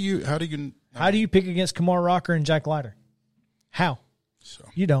 And how do you pick against Kamar Rocker and Jack Leiter? How? So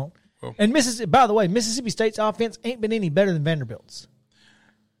You don't. Well, And by the way, Mississippi State's offense ain't been any better than Vanderbilt's.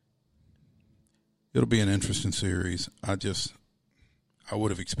 it'll be an interesting series. I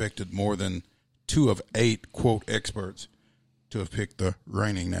would have expected more than 2 of 8 quote experts to have picked the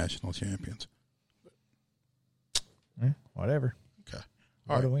reigning national champions. Whatever. Okay,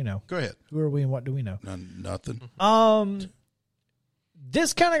 What do we know? Go ahead. Who are we and what do we know? Nothing.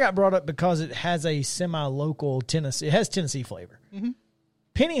 This kind of got brought up because it has a semi-local Tennessee. It has Tennessee flavor. Mm-hmm.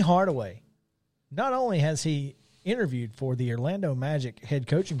 Penny Hardaway, not only has he interviewed for the Orlando Magic head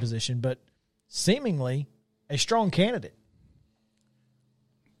coaching position, but seemingly a strong candidate.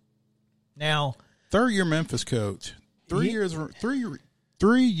 Now, Third-year Memphis coach, 3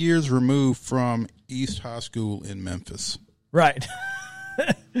 years removed from East High School in Memphis. right,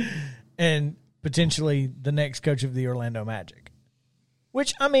 and potentially the next coach of the Orlando Magic.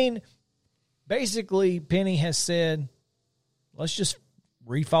 Which, I mean, basically Penny has said, let's just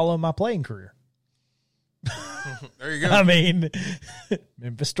refollow my playing career. There you go. I mean,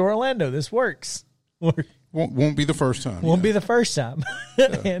 Memphis to Orlando, this works. Won't be the first time. Won't be the first time.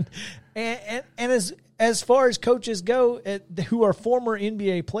 and as far as coaches go, who are former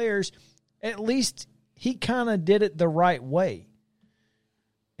NBA players, at least he kind of did it the right way.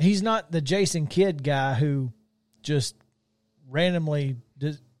 He's not the Jason Kidd guy who just randomly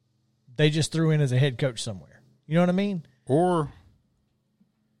they just threw in as a head coach somewhere. You know what I mean? Or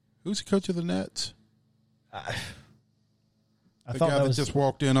who's the coach of the Nets? I The thought guy that that was just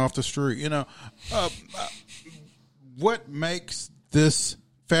walked in off the street. You know, what makes this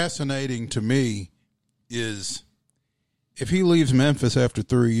fascinating to me is if he leaves Memphis after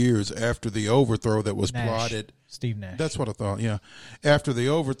 3 years, after the overthrow that was Nash. plotted. Steve Nash. That's what I thought, yeah. After the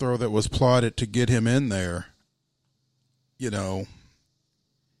overthrow that was plotted to get him in there, you know,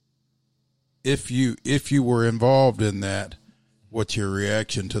 if you were involved in that, what's your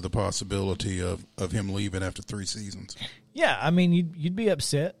reaction to the possibility of him leaving after 3 seasons? Yeah, I mean, you'd be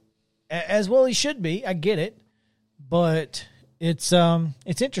upset, as well he should be. I get it, but it's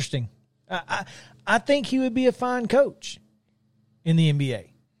interesting. I think he would be a fine coach in the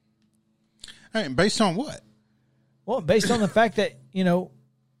NBA. Hey, based on what? Well, based on the fact that, you know,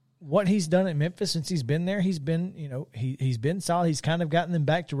 what he's done at Memphis since he's been there, he's been, you know, he's been solid. He's kind of gotten them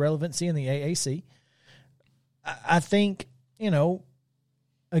back to relevancy in the AAC. I think, you know,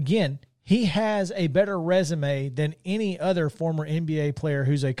 again, he has a better resume than any other former NBA player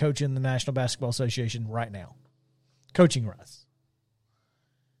who's a coach in the National Basketball Association right now. Coaching-wise.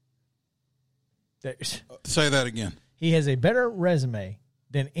 Say that again. He has a better resume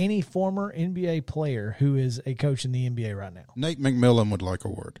than any former NBA player who is a coach in the NBA right now. Nate McMillan would like a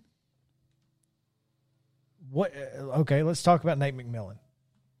word. What? Okay, let's talk about Nate McMillan.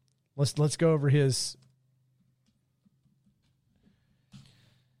 Let's go over his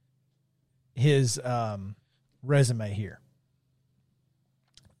resume here.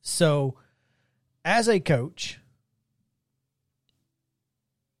 So, as a coach,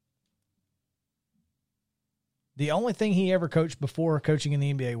 the only thing he ever coached before coaching in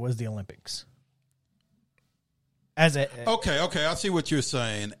the NBA was the Olympics. Okay, I see what you're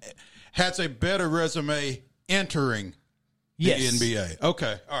saying. Has a better resume entering the Yes. NBA.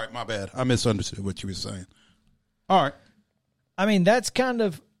 Okay, all right, my bad. I misunderstood what you were saying. All right. I mean, that's kind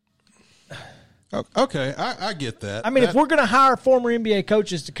of... Okay, I get that. I mean, if we're going to hire former NBA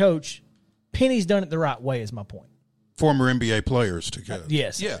coaches to coach, Penny's done it the right way is my point. Former NBA players to coach.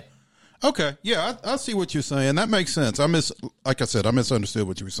 Yes. Yeah. Okay, yeah, I see what you're saying. That makes sense. Like I said, I misunderstood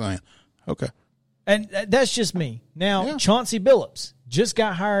what you were saying. Okay. And that's just me. Now, Yeah. Chauncey Billups just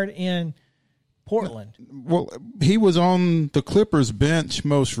got hired in Portland. Well, he was on the Clippers bench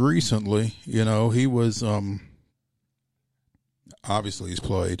most recently. You know, he was obviously he's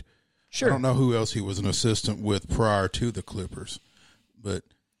played. Sure. I don't know who else he was an assistant with prior to the Clippers, but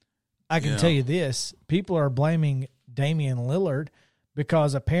I can tell you this. People are blaming Damian Lillard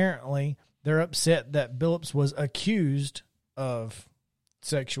because apparently they're upset that Billups was accused of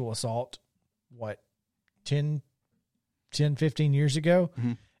sexual assault, 10, 15 years ago?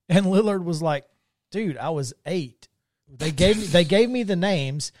 Mm-hmm. And Lillard was like, dude, I was 8. They gave me the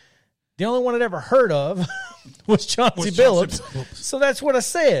names. The only one I'd ever heard of was Chauncey Billups. So that's what I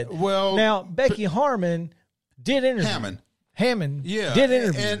said. Well, now Becky Harmon did interview. Hammond yeah, did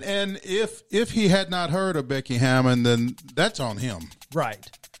interview. And if he had not heard of Becky Hammond, then that's on him. Right.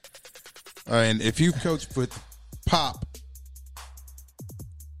 And if you coached with Pop,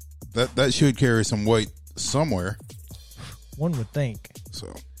 that should carry some weight somewhere. One would think.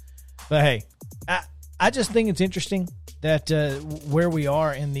 So, but hey, I just think it's interesting that where we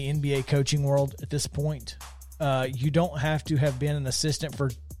are in the NBA coaching world at this point, you don't have to have been an assistant for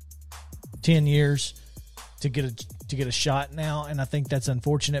 10 years to get a shot now, and I think that's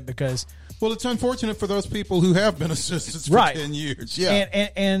unfortunate because. Well, it's unfortunate for those people who have been assistants for 10 years. Yeah,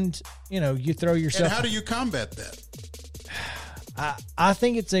 and you know, you throw yourself. And how do you combat that? I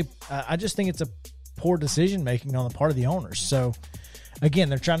think I just think it's a poor decision making on the part of the owners. So, again,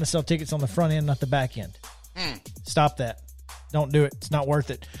 they're trying to sell tickets on the front end, not the back end. Stop that. Don't do it. It's not worth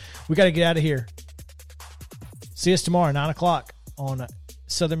it. We got to get out of here. See us tomorrow, 9:00 on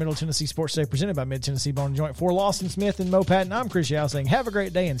Southern Middle Tennessee Sports Day, presented by Mid Tennessee Bone and Joint. For Lawson Smith and Mo Patton, I'm Chris Yao saying have a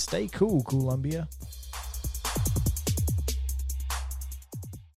great day and stay cool, Columbia.